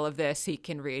doing all of this. He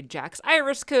can read Jack's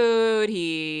iris code.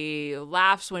 He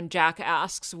laughs when Jack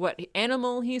asks what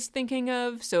animal he's thinking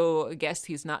of. So I guess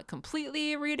he's not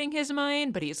completely reading his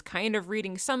mind, but he's kind of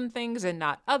reading some things and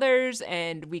not others.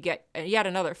 And we get yet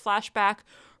another flashback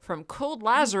from Cold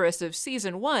Lazarus of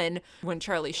season 1 when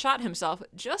Charlie shot himself,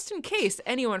 just in case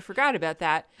anyone forgot about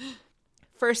that.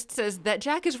 First says that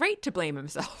Jack is right to blame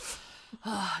himself.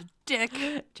 Oh, dick.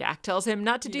 Jack tells him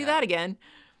not to do that again.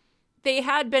 They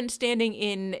had been standing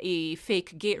in a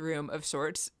fake gate room of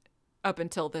sorts up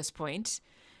until this point,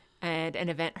 and an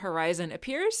event horizon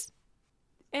appears,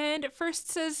 and First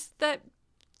says that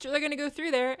they're going to go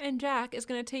through there, and Jack is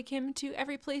going to take him to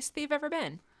every place they've ever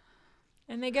been.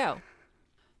 And they go.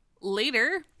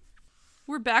 Later,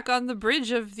 we're back on the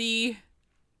bridge of the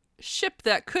ship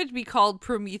that could be called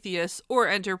Prometheus or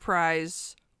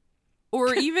Enterprise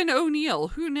or even O'Neill.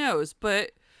 Who knows?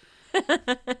 But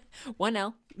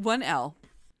 1L. 1L.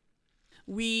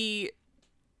 We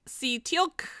see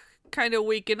Teal'c kind of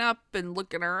waking up and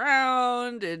looking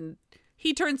around, and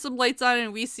he turns some lights on,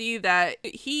 and we see that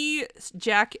he,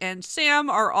 Jack, and Sam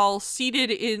are all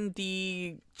seated in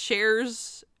the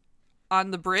chairs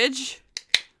on the bridge.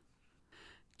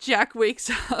 Jack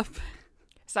wakes up.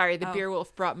 Sorry, the beer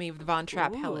wolf brought me the Von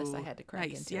Trapp Helles I had to crack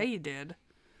into. Yeah, you did.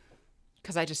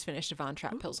 Because I just finished a Von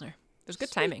Trapp Pilsner. It was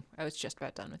good timing. I was just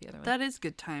about done with the other one. That is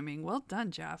good timing. Well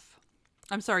done, Jeff.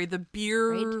 I'm sorry, the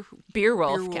beer... Right? Beer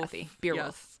wolf, Kathy. Beer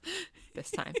wolf.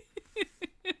 This time.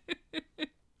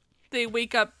 They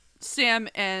wake up Sam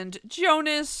and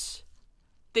Jonas.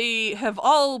 They have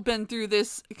all been through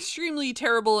this extremely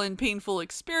terrible and painful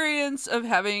experience of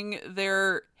having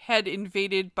their head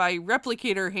invaded by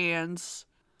replicator hands.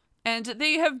 And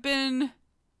they have been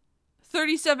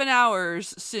 37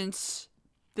 hours since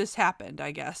this happened,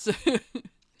 I guess.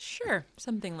 Sure,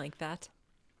 something like that.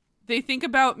 They think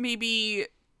about maybe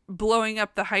blowing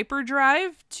up the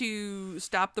hyperdrive to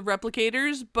stop the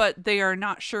replicators, but they are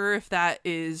not sure if that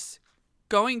is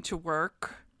going to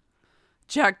work.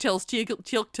 Jack tells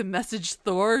Teal'c to message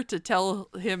Thor to tell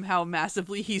him how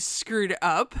massively he's screwed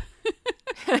up.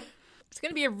 It's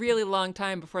going to be a really long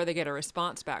time before they get a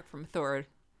response back from Thor.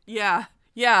 Yeah.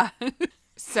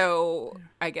 So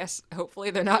I guess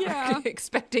hopefully they're not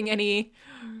expecting any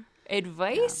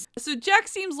advice. Yeah. So Jack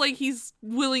seems like he's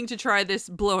willing to try this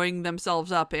blowing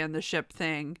themselves up and the ship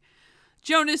thing.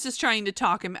 Jonas is trying to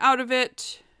talk him out of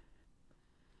it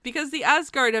because the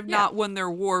Asgard have not won their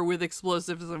war with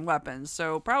explosives and weapons.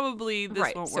 So probably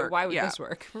this won't work. So why would this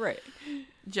work? Right.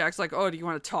 Jack's like, oh, do you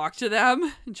want to talk to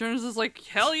them? And Jonas is like,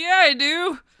 hell yeah, I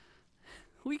do.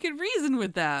 We could reason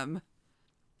with them.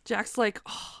 Jack's like,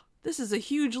 oh, This is a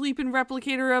huge leap in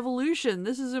replicator evolution.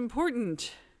 This is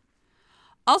important.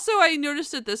 Also, I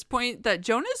noticed at this point that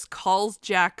Jonas calls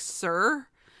Jack Sir,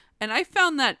 and I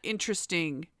found that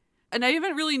interesting. And I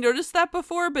haven't really noticed that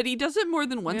before, but he does it more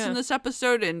than once in this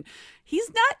episode, and he's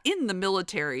not in the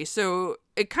military, so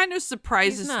it kind of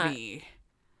surprises me.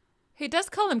 He does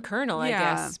call him Colonel, I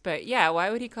guess, but why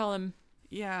would he call him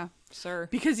Sir?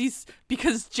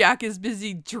 Because Jack is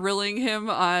busy drilling him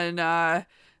on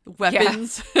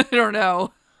weapons. I don't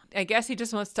know. I guess he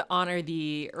just wants to honor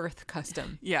the Earth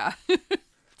custom. Yeah.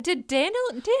 Did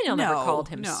Daniel never called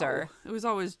him Sir? It was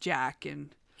always Jack,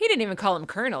 and he didn't even call him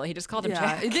Colonel. He just called him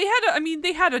Jack.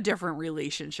 They had a different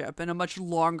relationship and a much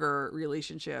longer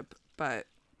relationship, but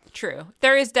true.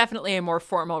 There is definitely a more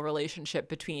formal relationship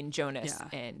between Jonas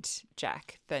and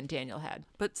Jack than Daniel had.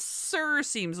 But Sir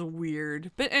seems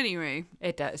weird. But anyway,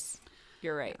 it does.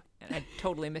 You're right. And I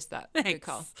totally missed that. Thanks. Good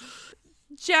call.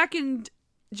 Jack and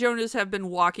Jonas have been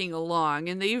walking along,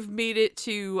 and they've made it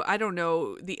to, I don't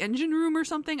know, the engine room or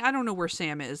something. I don't know where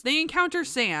Sam is. They encounter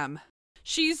Sam.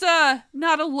 She's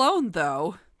not alone,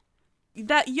 though.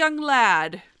 That young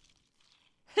lad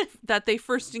that they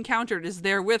first encountered is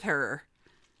there with her.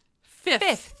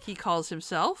 Fifth, he calls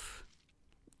himself.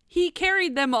 He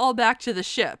carried them all back to the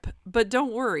ship, but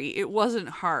don't worry, it wasn't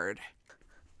hard.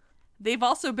 They've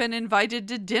also been invited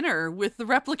to dinner with the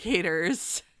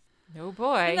replicators. Oh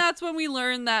boy. And that's when we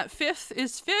learn that Fifth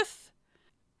is Fifth,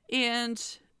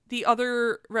 and the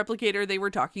other replicator they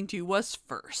were talking to was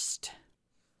First.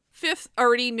 Fifth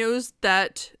already knows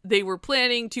that they were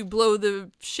planning to blow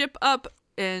the ship up,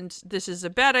 and this is a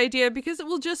bad idea because it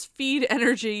will just feed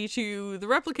energy to the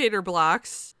replicator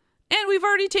blocks. And we've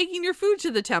already taken your food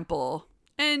to the temple.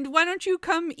 And why don't you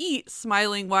come eat,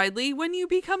 smiling widely, when you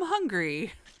become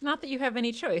hungry? Not that you have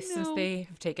any choice, since they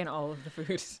have taken all of the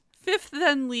food. Fifth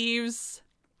then leaves.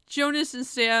 Jonas and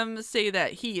Sam say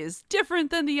that he is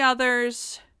different than the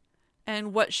others.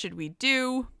 And what should we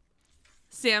do?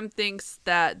 Sam thinks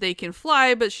that they can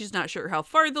fly, but she's not sure how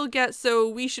far they'll get, so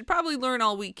we should probably learn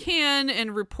all we can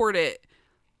and report it.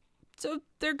 So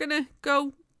they're gonna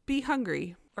go be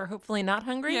hungry. Or hopefully not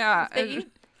hungry. Yeah. If they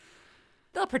eat.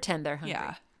 They'll pretend they're hungry.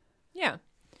 Yeah. Yeah.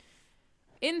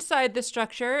 Inside the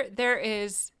structure, there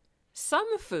is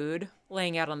some food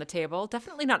laying out on the table.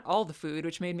 Definitely not all the food,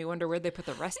 which made me wonder where they put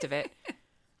the rest of it.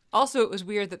 Also, it was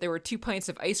weird that there were 2 pints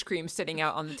of ice cream sitting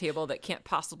out on the table that can't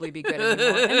possibly be good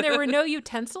anymore. And there were no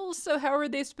utensils, so how are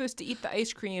they supposed to eat the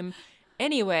ice cream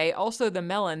anyway? Also, the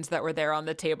melons that were there on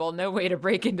the table, no way to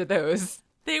break into those.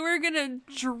 They were going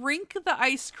to drink the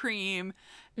ice cream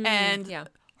and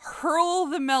hurl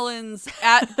the melons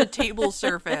at the table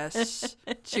surface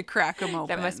to crack them open.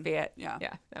 That must be it. Yeah,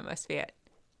 that must be it.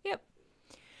 Yep.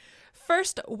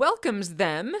 First welcomes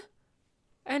them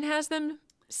and has them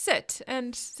sit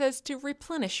and says to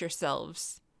replenish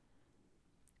yourselves.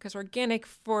 Because organic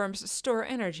forms store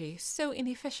energy so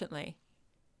inefficiently.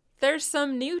 There's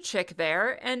some new chick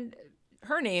there, and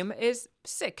her name is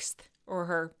Sixth, or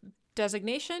her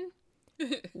designation,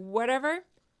 whatever.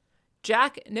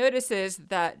 Jack notices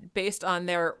that based on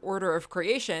their order of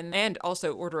creation and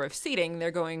also order of seating, they're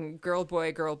going girl,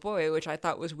 boy, which I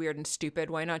thought was weird and stupid.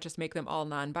 Why not just make them all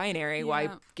non-binary? Yeah. Why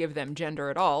give them gender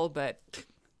at all? But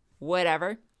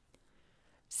whatever.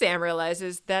 Sam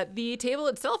realizes that the table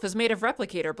itself is made of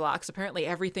replicator blocks. Apparently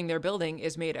everything they're building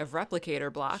is made of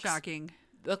replicator blocks. Shocking.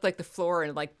 It looked like the floor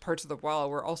and like parts of the wall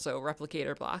were also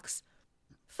replicator blocks.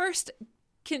 First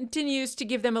continues to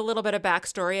give them a little bit of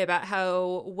backstory about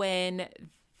how when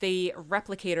the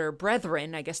replicator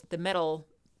brethren, I guess the metal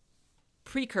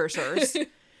precursors,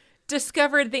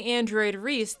 discovered the android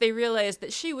Reese, they realized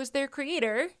that she was their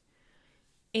creator.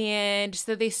 And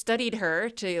so they studied her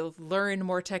to learn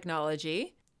more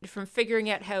technology. From figuring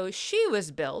out how she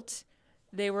was built,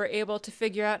 they were able to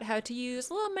figure out how to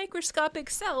use little microscopic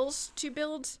cells to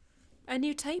build a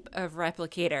new type of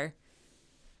replicator.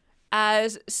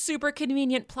 As super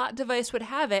convenient plot device would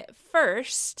have it,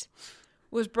 First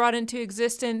was brought into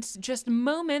existence just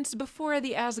moments before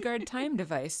the Asgard time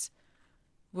device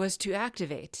was to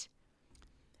activate.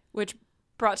 Which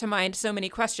brought to mind so many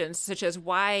questions, such as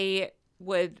why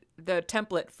would the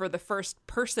template for the first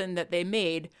person that they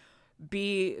made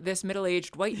be this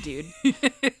middle-aged white dude?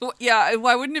 Yeah,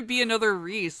 why wouldn't it be another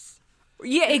Reese?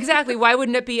 Yeah, exactly. Why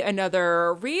wouldn't it be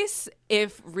another Reese?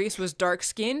 If Reese was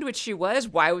dark-skinned, which she was,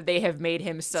 why would they have made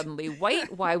him suddenly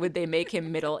white? Why would they make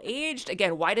him middle-aged?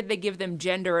 Again, why did they give them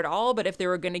gender at all? But if they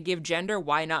were going to give gender,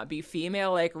 why not be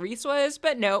female like Reese was?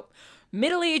 But nope.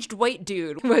 Middle-aged white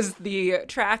dude was the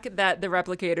track that the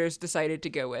replicators decided to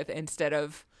go with instead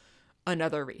of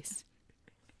another Reese.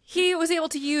 He was able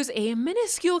to use a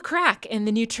minuscule crack in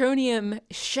the neutronium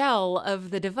shell of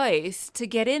the device to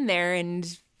get in there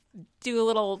and do a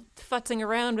little futzing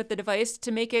around with the device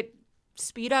to make it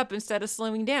speed up instead of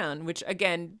slowing down, which,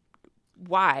 again,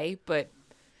 why? But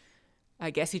I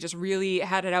guess he just really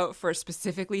had it out for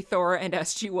specifically Thor and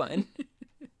SG1.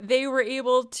 They were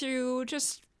able to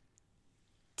just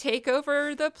take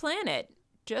over the planet,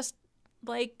 just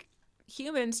like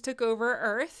humans took over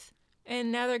Earth,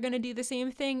 and now they're going to do the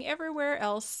same thing everywhere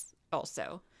else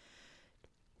also.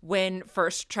 When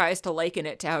First tries to liken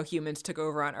it to how humans took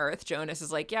over on Earth, Jonas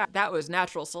is like, yeah, that was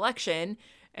natural selection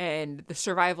and the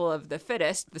survival of the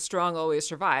fittest. The strong always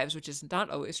survives, which is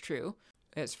not always true,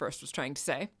 as First was trying to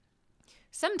say.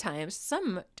 Sometimes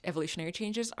some evolutionary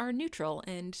changes are neutral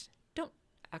and don't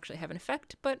actually have an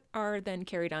effect, but are then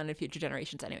carried on in future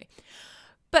generations anyway.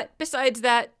 But besides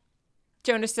that,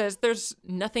 Jonas says there's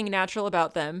nothing natural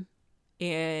about them,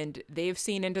 and they've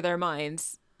seen into their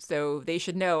minds, so they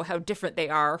should know how different they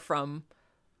are from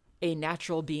a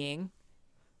natural being.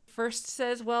 First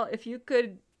says, well, if you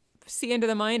could see into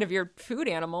the mind of your food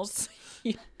animals,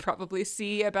 you'd probably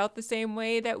see about the same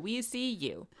way that we see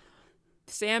you.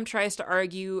 Sam tries to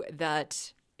argue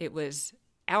that it was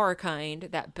our kind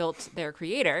that built their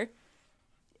creator.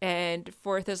 And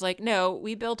Fourth is like, no,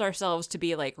 we built ourselves to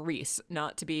be like Reese,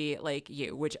 not to be like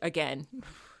you, which, again...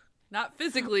 Not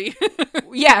physically.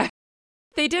 Yeah.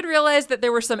 They did realize that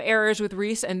there were some errors with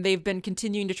Reese, and they've been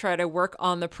continuing to try to work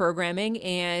on the programming.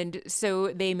 And so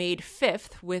they made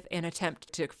Fifth with an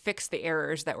attempt to fix the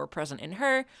errors that were present in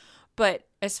her. But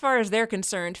as far as they're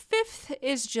concerned, Fifth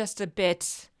is just a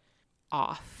bit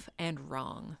off and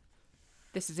wrong.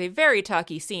 This is a very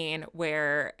talky scene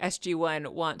where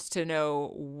SG1 wants to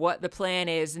know what the plan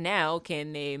is now.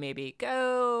 Can they maybe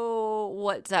go?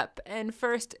 What's up? And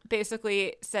First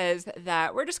basically says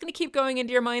that we're just going to keep going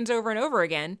into your minds over and over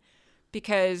again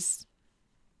because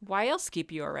why else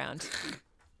keep you around?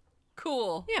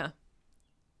 Cool. Yeah.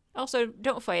 Also,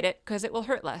 don't fight it because it will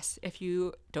hurt less if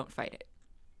you don't fight it.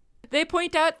 They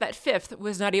point out that Fifth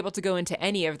was not able to go into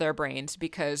any of their brains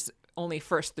because only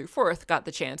First through Fourth got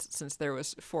the chance since there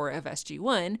was 4 of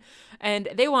SG1, and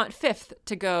they want Fifth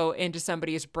to go into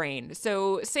somebody's brain.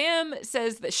 So Sam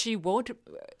says that she won't,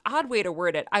 odd way to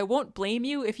word it, I won't blame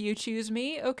you if you choose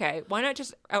me. Okay, why not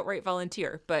just outright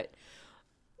volunteer? But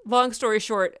long story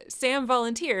short, Sam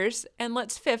volunteers and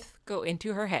lets Fifth go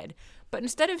into her head. But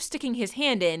instead of sticking his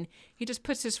hand in, he just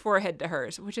puts his forehead to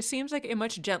hers, which just seems like a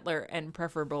much gentler and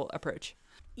preferable approach.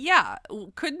 Yeah,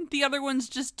 couldn't the other ones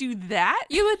just do that?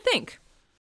 You would think.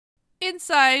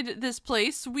 Inside this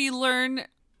place, we learn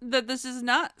that this is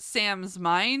not Sam's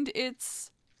mind, it's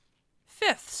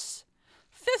Fifth's.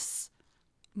 Fifth's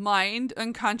mind,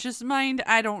 unconscious mind,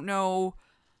 I don't know,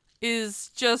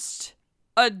 is just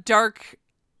a dark,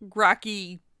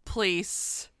 rocky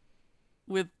place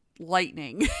with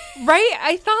lightning. Right?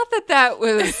 I thought that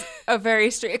was a very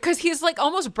strange, because he's like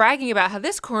almost bragging about how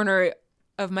this corner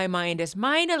of my mind is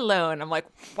mine alone. I'm like,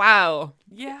 wow.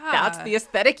 Yeah. That's the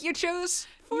aesthetic you chose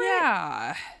for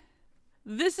it?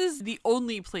 This is the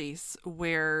only place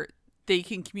where they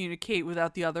can communicate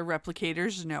without the other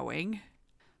replicators knowing.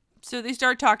 So they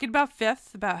start talking about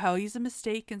Fifth, about how he's a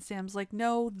mistake, and Sam's like,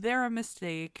 no, they're a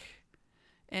mistake.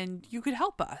 And you could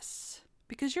help us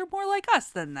because you're more like us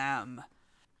than them.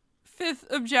 Fifth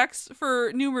objects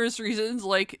for numerous reasons,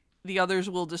 like the others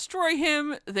will destroy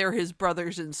him. They're his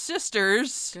brothers and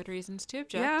sisters. Good reasons to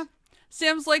object. Yeah.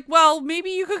 Sam's like, well, maybe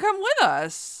you could come with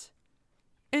us.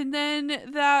 And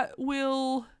then that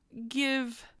will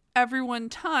give everyone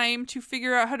time to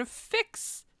figure out how to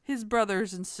fix his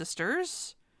brothers and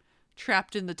sisters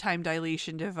trapped in the time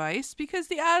dilation device, because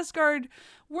the Asgard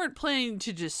weren't planning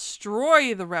to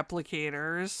destroy the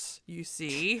replicators, you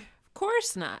see. Of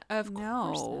course not. Of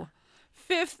course not.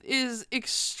 Fifth is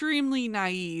extremely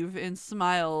naive and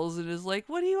smiles and is like,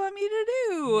 what do you want me to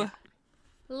do? Yeah.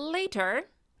 Later,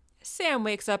 Sam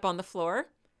wakes up on the floor.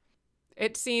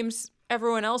 It seems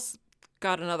everyone else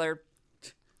got another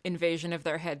invasion of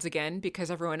their heads again because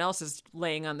everyone else is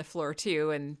laying on the floor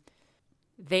too, and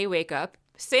they wake up.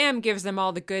 Sam gives them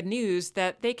all the good news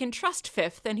that they can trust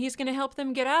Fifth and he's going to help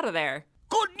them get out of there.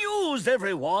 Good news,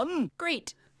 everyone!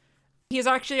 Great. He's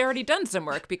actually already done some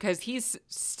work because he's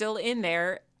still in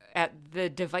there at the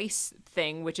device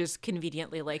thing, which is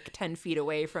conveniently like 10 feet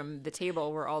away from the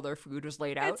table where all their food was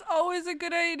laid out. It's always a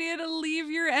good idea to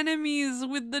leave your enemies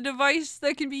with the device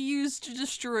that can be used to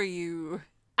destroy you.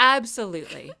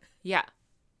 Absolutely. Yeah.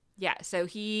 Yeah, so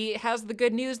he has the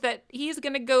good news that he's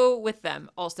going to go with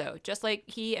them also. Just like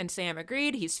he and Sam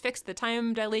agreed, he's fixed the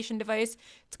time dilation device.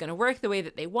 It's going to work the way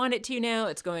that they want it to now.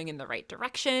 It's going in the right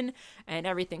direction, and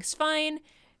everything's fine.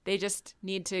 They just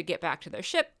need to get back to their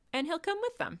ship, and he'll come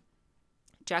with them.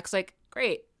 Jack's like,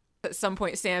 great. At some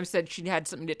point, Sam said she had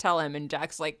something to tell him, and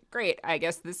Jack's like, great, I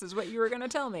guess this is what you were going to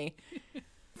tell me.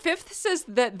 Fifth says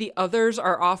that the others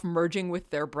are off merging with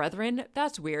their brethren.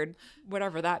 That's weird,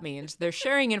 whatever that means. They're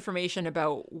sharing information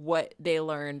about what they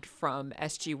learned from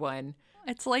SG1.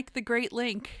 It's like the Great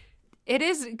Link. It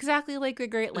is exactly like the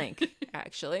Great Link,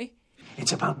 actually.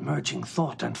 It's about merging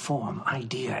thought and form,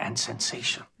 idea and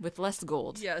sensation. With less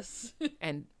gold. Yes.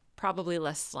 And probably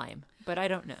less slime, but I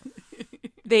don't know.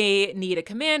 They need a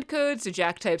command code, so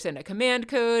Jack types in a command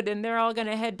code, and they're all going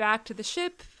to head back to the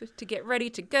ship to get ready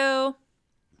to go.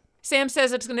 Sam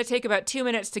says it's going to take about 2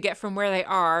 minutes to get from where they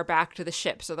are back to the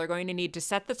ship, so they're going to need to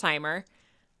set the timer.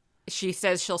 She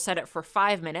says she'll set it for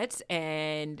 5 minutes,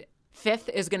 and Fifth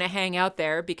is going to hang out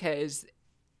there because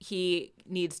he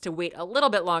needs to wait a little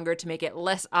bit longer to make it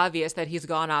less obvious that he's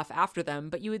gone off after them.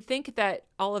 But you would think that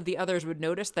all of the others would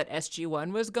notice that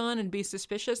SG1 was gone and be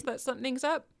suspicious that something's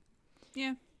up.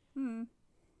 Yeah.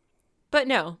 But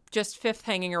no, just Fifth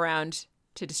hanging around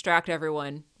to distract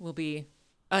everyone will be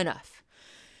enough.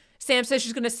 Sam says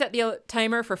she's going to set the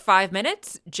timer for 5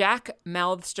 minutes. Jack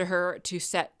mouths to her to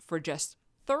set for just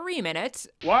 3 minutes.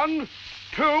 1,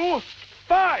 2,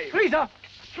 5. Lisa,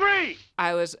 3.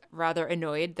 I was rather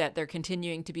annoyed that they're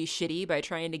continuing to be shitty by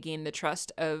trying to gain the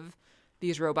trust of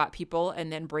these robot people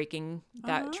and then breaking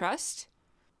that trust.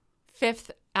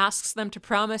 Fifth asks them to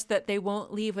promise that they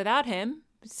won't leave without him.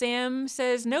 Sam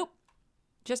says nope.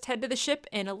 Just head to the ship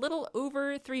in a little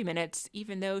over 3 minutes,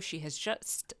 even though she has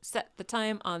just set the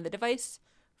time on the device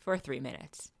for 3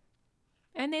 minutes.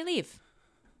 And they leave,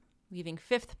 leaving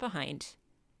Fifth behind.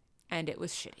 And it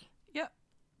was shitty. Yep.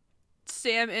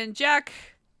 Sam and Jack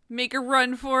make a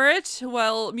run for it,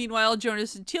 while meanwhile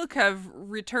Jonas and Teal'c have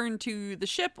returned to the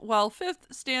ship, while Fifth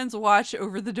stands watch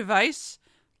over the device,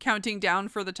 counting down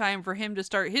for the time for him to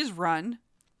start his run.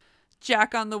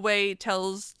 Jack on the way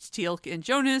tells Teal'c and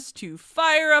Jonas to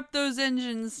fire up those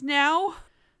engines now,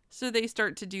 so they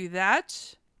start to do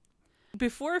that.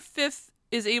 Before Fifth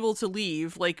is able to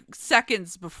leave, like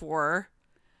seconds before,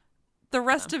 the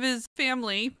rest of his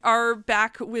family are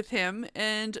back with him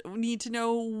and need to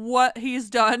know what he's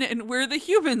done and where the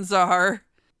humans are.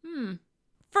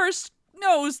 First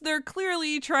knows they're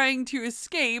clearly trying to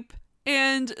escape,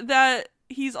 and that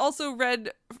he's also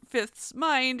read Fifth's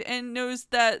mind and knows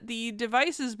that the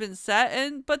device has been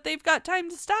set, but they've got time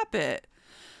to stop it.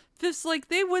 Fifth's like,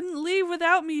 they wouldn't leave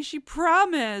without me, she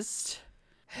promised.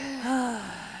 And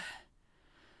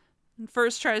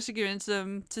First tries to convince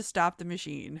them to stop the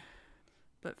machine,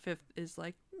 but Fifth is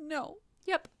like, no.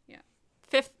 Yep. Yeah.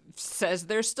 Fifth says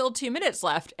there's still 2 minutes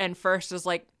left, and First is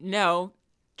like, no,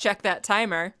 check that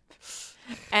timer.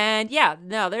 And yeah,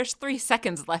 no, there's 3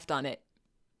 seconds left on it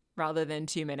rather than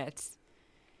 2 minutes.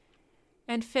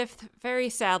 And Fifth very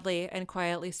sadly and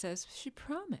quietly says, she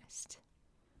promised.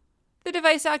 The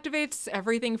device activates,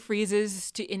 everything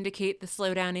freezes to indicate the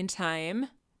slowdown in time.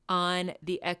 On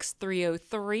the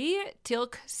X-303,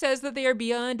 Teal'c says that they are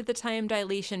beyond the time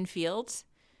dilation field,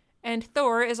 and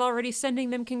Thor is already sending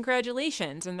them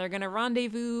congratulations, and they're going to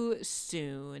rendezvous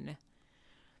soon.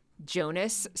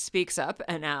 Jonas speaks up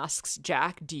and asks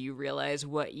Jack, do you realize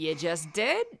what you just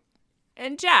did?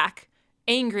 And Jack,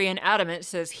 angry and adamant,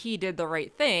 says he did the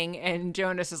right thing, and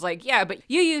Jonas is like, yeah, but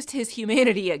you used his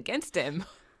humanity against him.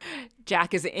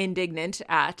 Jack is indignant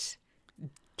at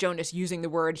Jonas using the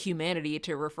word humanity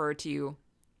to refer to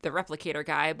the replicator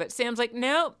guy, but Sam's like,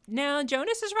 no,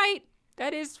 Jonas is right.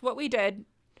 That is what we did.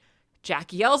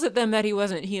 Jack yells at them that he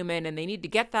wasn't human, and they need to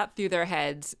get that through their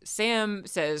heads. Sam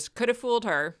says, could have fooled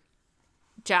her.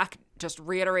 Jack just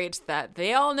reiterates that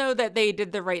they all know that they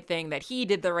did the right thing, that he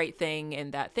did the right thing,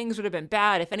 and that things would have been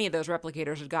bad if any of those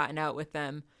replicators had gotten out with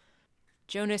them.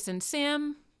 Jonas and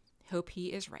Sam hope he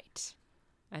is right.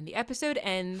 And the episode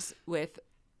ends with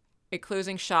a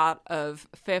closing shot of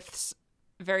Fifth's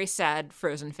very sad,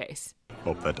 frozen face.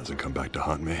 Hope that doesn't come back to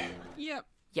haunt me. Yep.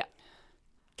 Yep.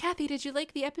 Kathy, did you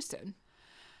like the episode?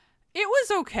 It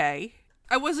was okay.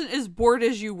 I wasn't as bored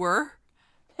as you were.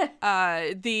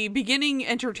 The beginning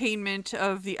entertainment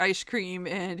of the ice cream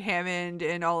and Hammond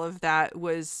and all of that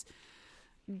was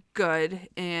good.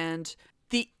 And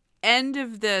the end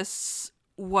of this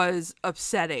was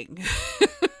upsetting.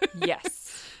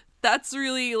 Yes. That's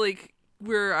really like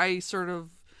where I sort of,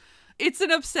 it's an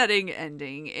upsetting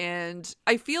ending. And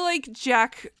I feel like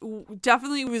Jack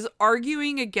definitely was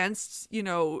arguing against,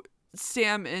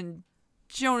 Sam and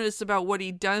Jonas about what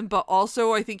he'd done, but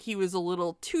also I think he was a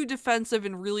little too defensive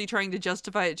and really trying to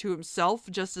justify it to himself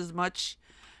just as much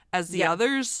as the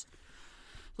others.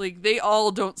 Like, they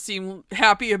all don't seem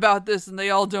happy about this, and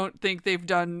they all don't think they've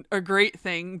done a great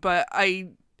thing, but I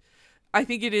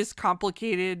think it is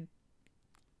complicated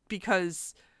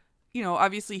because, you know,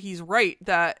 obviously he's right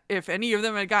that if any of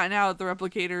them had gotten out, the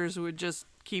replicators would just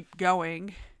keep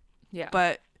going. Yeah.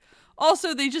 But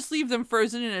also, they just leave them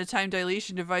frozen in a time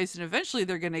dilation device, and eventually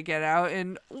they're going to get out,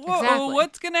 and whoa, Exactly.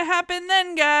 what's going to happen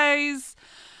then, guys?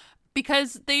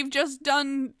 Because they've just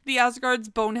done the Asgard's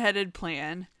boneheaded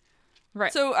plan.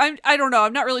 Right. So I don't know.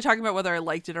 I'm not really talking about whether I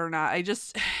liked it or not. I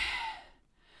just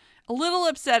a little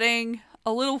upsetting,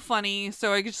 a little funny.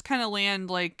 So I just kind of land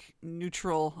like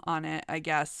neutral on it, I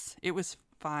guess. It was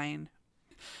fine.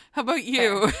 How about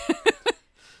you?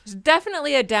 It's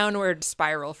definitely a downward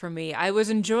spiral for me. I was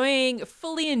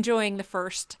fully enjoying the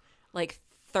first like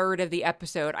third of the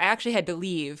episode. I actually had to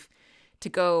leave to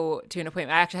go to an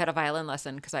appointment. I actually had a violin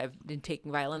lesson because I've been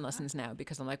taking violin lessons now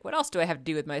because I'm like, what else do I have to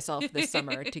do with myself this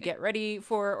summer to get ready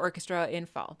for orchestra in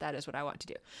fall? That is what I want to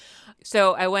do.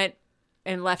 So I went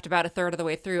and left about a third of the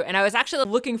way through, and I was actually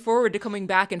looking forward to coming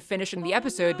back and finishing the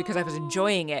episode because I was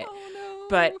enjoying it.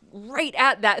 But right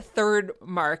at that third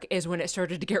mark is when it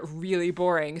started to get really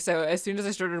boring. So as soon as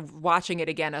I started watching it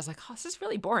again, I was like, oh, this is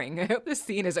really boring. I hope this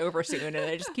scene is over soon. And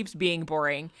it just keeps being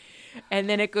boring. And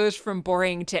then it goes from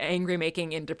boring to angry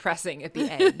making and depressing at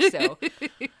the end. So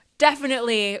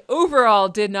definitely overall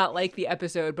did not like the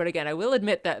episode. But again, I will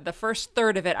admit that the first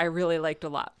third of it, I really liked a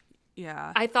lot.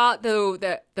 Yeah. I thought, though,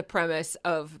 that the premise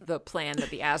of the plan that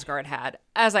the Asgard had,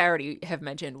 as I already have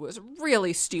mentioned, was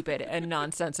really stupid and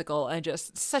nonsensical and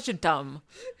just such a dumb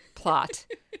plot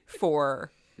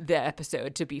for the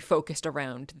episode to be focused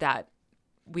around that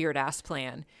weird-ass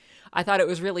plan. I thought it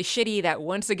was really shitty that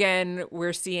once again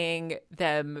we're seeing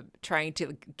them trying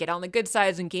to get on the good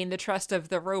sides and gain the trust of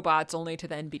the robots only to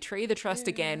then betray the trust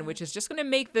again, which is just going to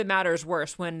make the matters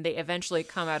worse when they eventually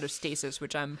come out of stasis,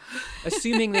 which I'm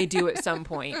assuming they do at some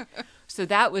point. So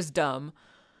that was dumb.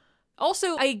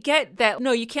 Also, I get that,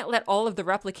 no, you can't let all of the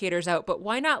replicators out, but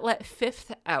why not let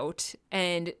Fifth out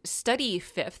and study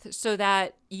Fifth so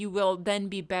that you will then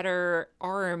be better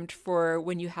armed for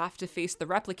when you have to face the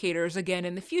replicators again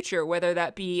in the future, whether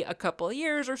that be a couple of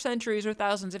years or centuries or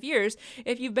thousands of years.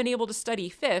 If you've been able to study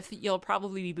Fifth, you'll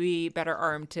probably be better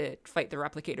armed to fight the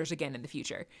replicators again in the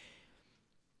future.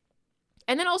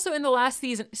 And then also in the last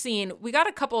scene, we got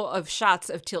a couple of shots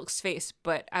of Teal'c's face,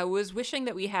 but I was wishing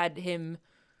that we had him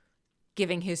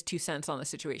giving his 2 cents on the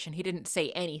situation. He didn't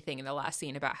say anything in the last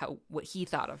scene about what he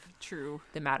thought of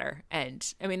the matter.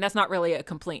 And I mean, that's not really a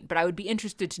complaint, but I would be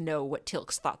interested to know what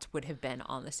Teal'c's thoughts would have been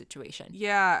on the situation.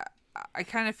 Yeah, I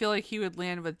kind of feel like he would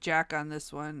land with Jack on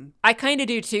this one. I kind of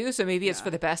do too, so maybe it's for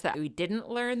the best that we didn't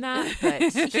learn that, but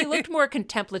he looked more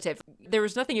contemplative. There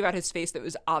was nothing about his face that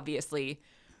was obviously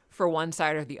for one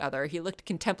side or the other. He looked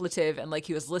contemplative and like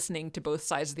he was listening to both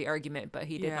sides of the argument, but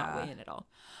he did not weigh in at all.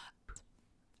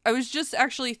 I was just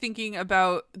actually thinking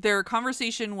about their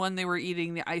conversation when they were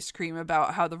eating the ice cream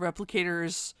about how the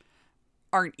replicators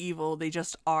aren't evil, they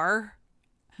just are.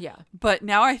 Yeah. But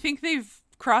now I think they've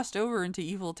crossed over into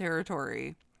evil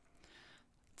territory.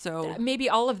 So maybe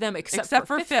all of them except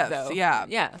for Fifth, though. Yeah.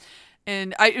 Yeah.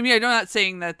 And I mean, I'm not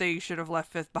saying that they should have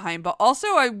left Fifth behind, but also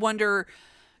I wonder,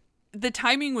 the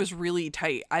timing was really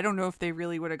tight. I don't know if they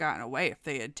really would have gotten away if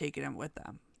they had taken him with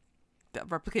them. The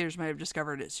replicators might have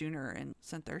discovered it sooner and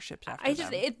sent their ships after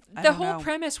them. The whole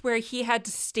premise where he had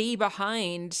to stay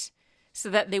behind so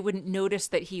that they wouldn't notice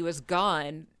that he was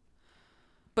gone.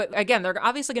 But again, they're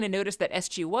obviously going to notice that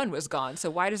SG1 was gone. So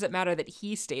why does it matter that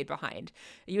he stayed behind?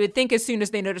 You would think as soon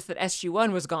as they noticed that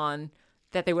SG1 was gone,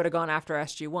 that they would have gone after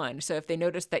SG1. So if they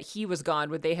noticed that he was gone,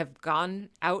 would they have gone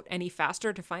out any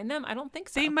faster to find them? I don't think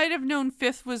so. They might have known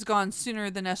Fifth was gone sooner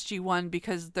than SG1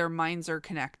 because their minds are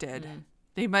connected.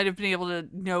 They might have been able to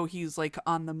know he's like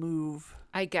on the move.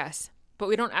 I guess. But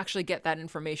we don't actually get that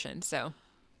information, so.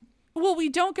 Well, we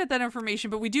don't get that information,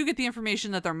 but we do get the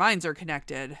information that their minds are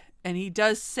connected. And he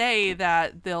does say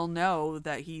that they'll know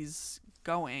that he's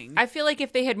going. I feel like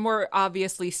if they had more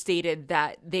obviously stated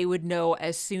that they would know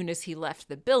as soon as he left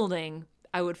the building,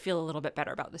 I would feel a little bit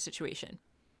better about the situation.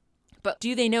 But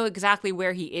do they know exactly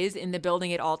where he is in the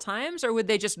building at all times, or would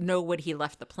they just know when he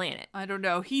left the planet? I don't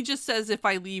know. He just says if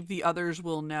I leave, the others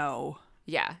will know.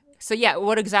 Yeah. So yeah,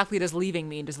 what exactly does leaving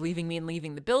mean? Does leaving mean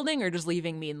leaving the building, or does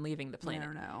leaving mean leaving the planet? I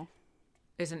don't know.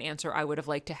 Is an answer I would have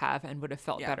liked to have and would have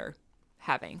felt better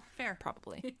having. Fair.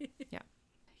 Probably. Yeah.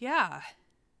 Yeah.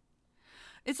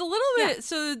 It's a little bit...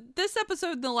 So this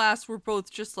episode and the last were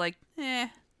both just like,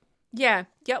 Yeah.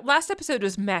 Last episode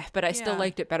was meh, but I still Yeah.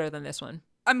 liked it better than this one.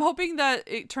 I'm hoping that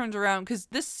it turns around because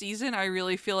this season I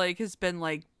really feel like has been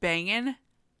like banging.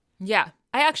 Yeah.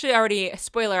 I actually already,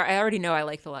 spoiler, I already know I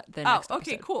like the next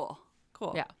okay, episode. cool.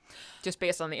 Yeah. Just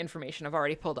based on the information I've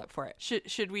already pulled up for it.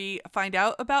 Should we find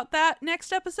out about that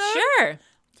next episode? Sure.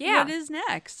 Yeah. What is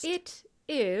next? It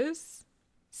is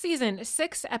Season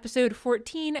 6, Episode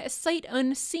 14, Sight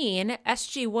Unseen.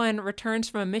 SG1 returns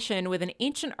from a mission with an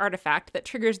ancient artifact that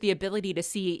triggers the ability to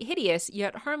see hideous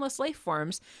yet harmless life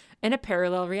forms in a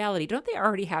parallel reality. Don't they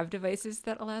already have devices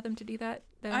that allow them to do that,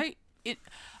 though?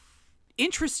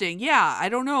 Interesting. Yeah, I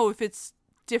don't know if it's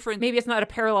different. Maybe it's not a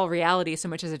parallel reality so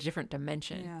much as a different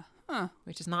dimension, Yeah. Huh.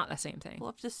 which is not the same thing.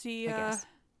 We'll have to see I guess.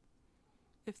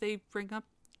 if they bring up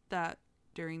that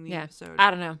during the episode. I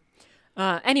don't know.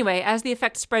 Anyway, as the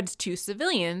effect spreads to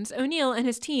civilians, O'Neill and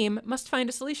his team must find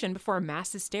a solution before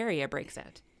mass hysteria breaks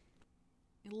out.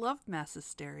 I love mass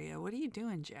hysteria. What are you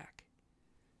doing, Jack?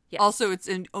 Yes. Also, it's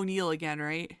in O'Neill again,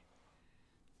 right?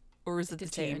 Or is it the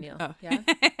Did say team? O'Neill. Oh. Yeah.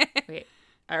 Wait,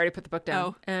 I already put the book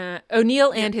down.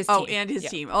 O'Neill and his team. Oh, and his Yeah.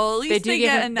 team. Oh, at least They do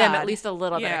get a give them nod. at least a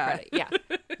little bit Yeah. of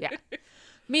credit. Yeah.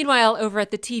 Meanwhile, over at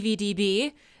the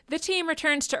TVDB, the team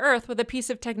returns to Earth with a piece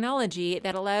of technology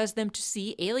that allows them to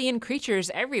see alien creatures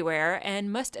everywhere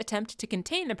and must attempt to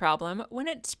contain the problem when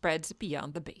it spreads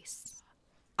beyond the base.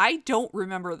 I don't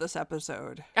remember this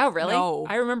episode. Oh, really? No.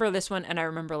 I remember this one, and I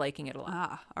remember liking it a lot.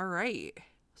 Ah, all right.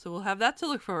 So we'll have that to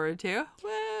look forward to.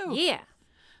 Woo! Yeah.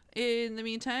 In the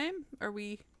meantime, are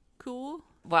we cool?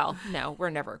 Well, no, we're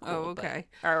never cool. Oh, okay.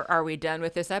 But are we done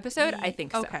with this episode? I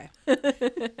think so. Okay.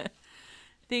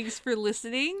 Thanks for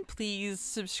listening. Please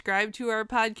subscribe to our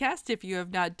podcast if you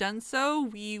have not done so.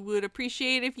 We would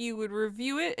appreciate if you would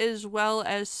review it as well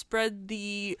as spread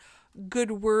the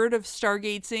good word of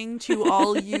Stargatesing to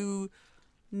all you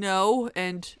know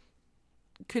and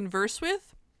converse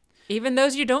with. Even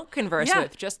those you don't converse Yeah.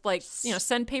 with, just like,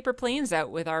 send paper planes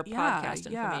out with our Yeah,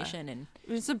 podcast yeah. information and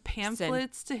There's some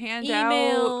pamphlets to hand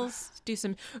emails. Do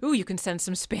some. Ooh, you can send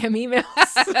some spam emails.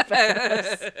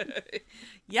 out.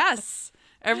 Yes.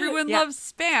 Everyone Yeah. loves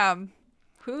spam.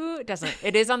 Who doesn't?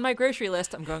 It is on my grocery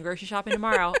list. I'm going grocery shopping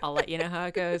tomorrow. I'll let you know how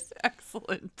it goes.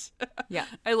 Excellent. Yeah.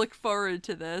 I look forward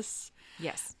to this.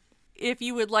 Yes. If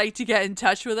you would like to get in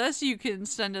touch with us, you can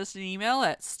send us an email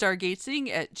at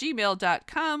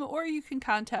stargatesing@gmail.com, or you can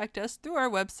contact us through our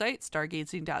website,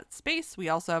 stargatesing.space. We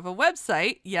also have a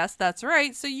website. Yes, that's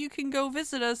right. So you can go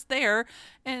visit us there.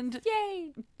 And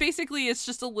Yay. basically, it's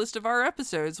just a list of our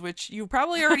episodes, which you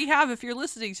probably already have if you're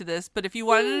listening to this. But if you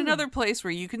wanted another place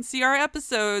where you can see our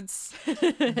episodes,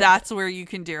 that's where you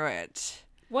can do it.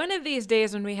 One of these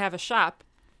days when we have a shop,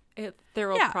 there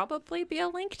will Yeah. probably be a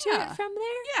link to Yeah. it from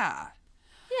there. Yeah.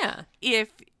 Yeah.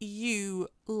 If you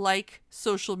like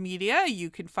social media, you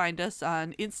can find us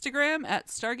on Instagram at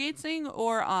Stargatesing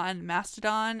or on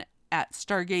Mastodon at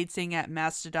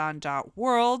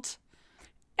stargatesing@mastodon.world.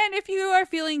 And if you are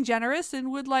feeling generous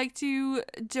and would like to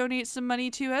donate some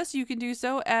money to us, you can do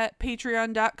so at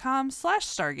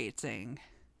patreon.com/stargatesing.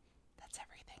 That's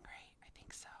everything, right? I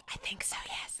think so. I think so,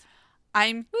 yes.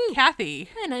 I'm Kathy,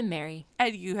 And I'm Mary.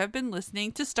 and you have been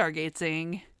listening to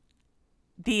Stargatesing.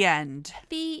 The end.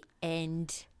 The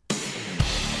end.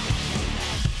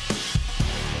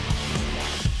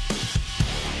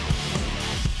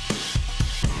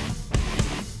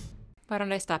 Why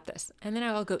don't I stop this? And then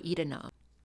I will go eat a nom.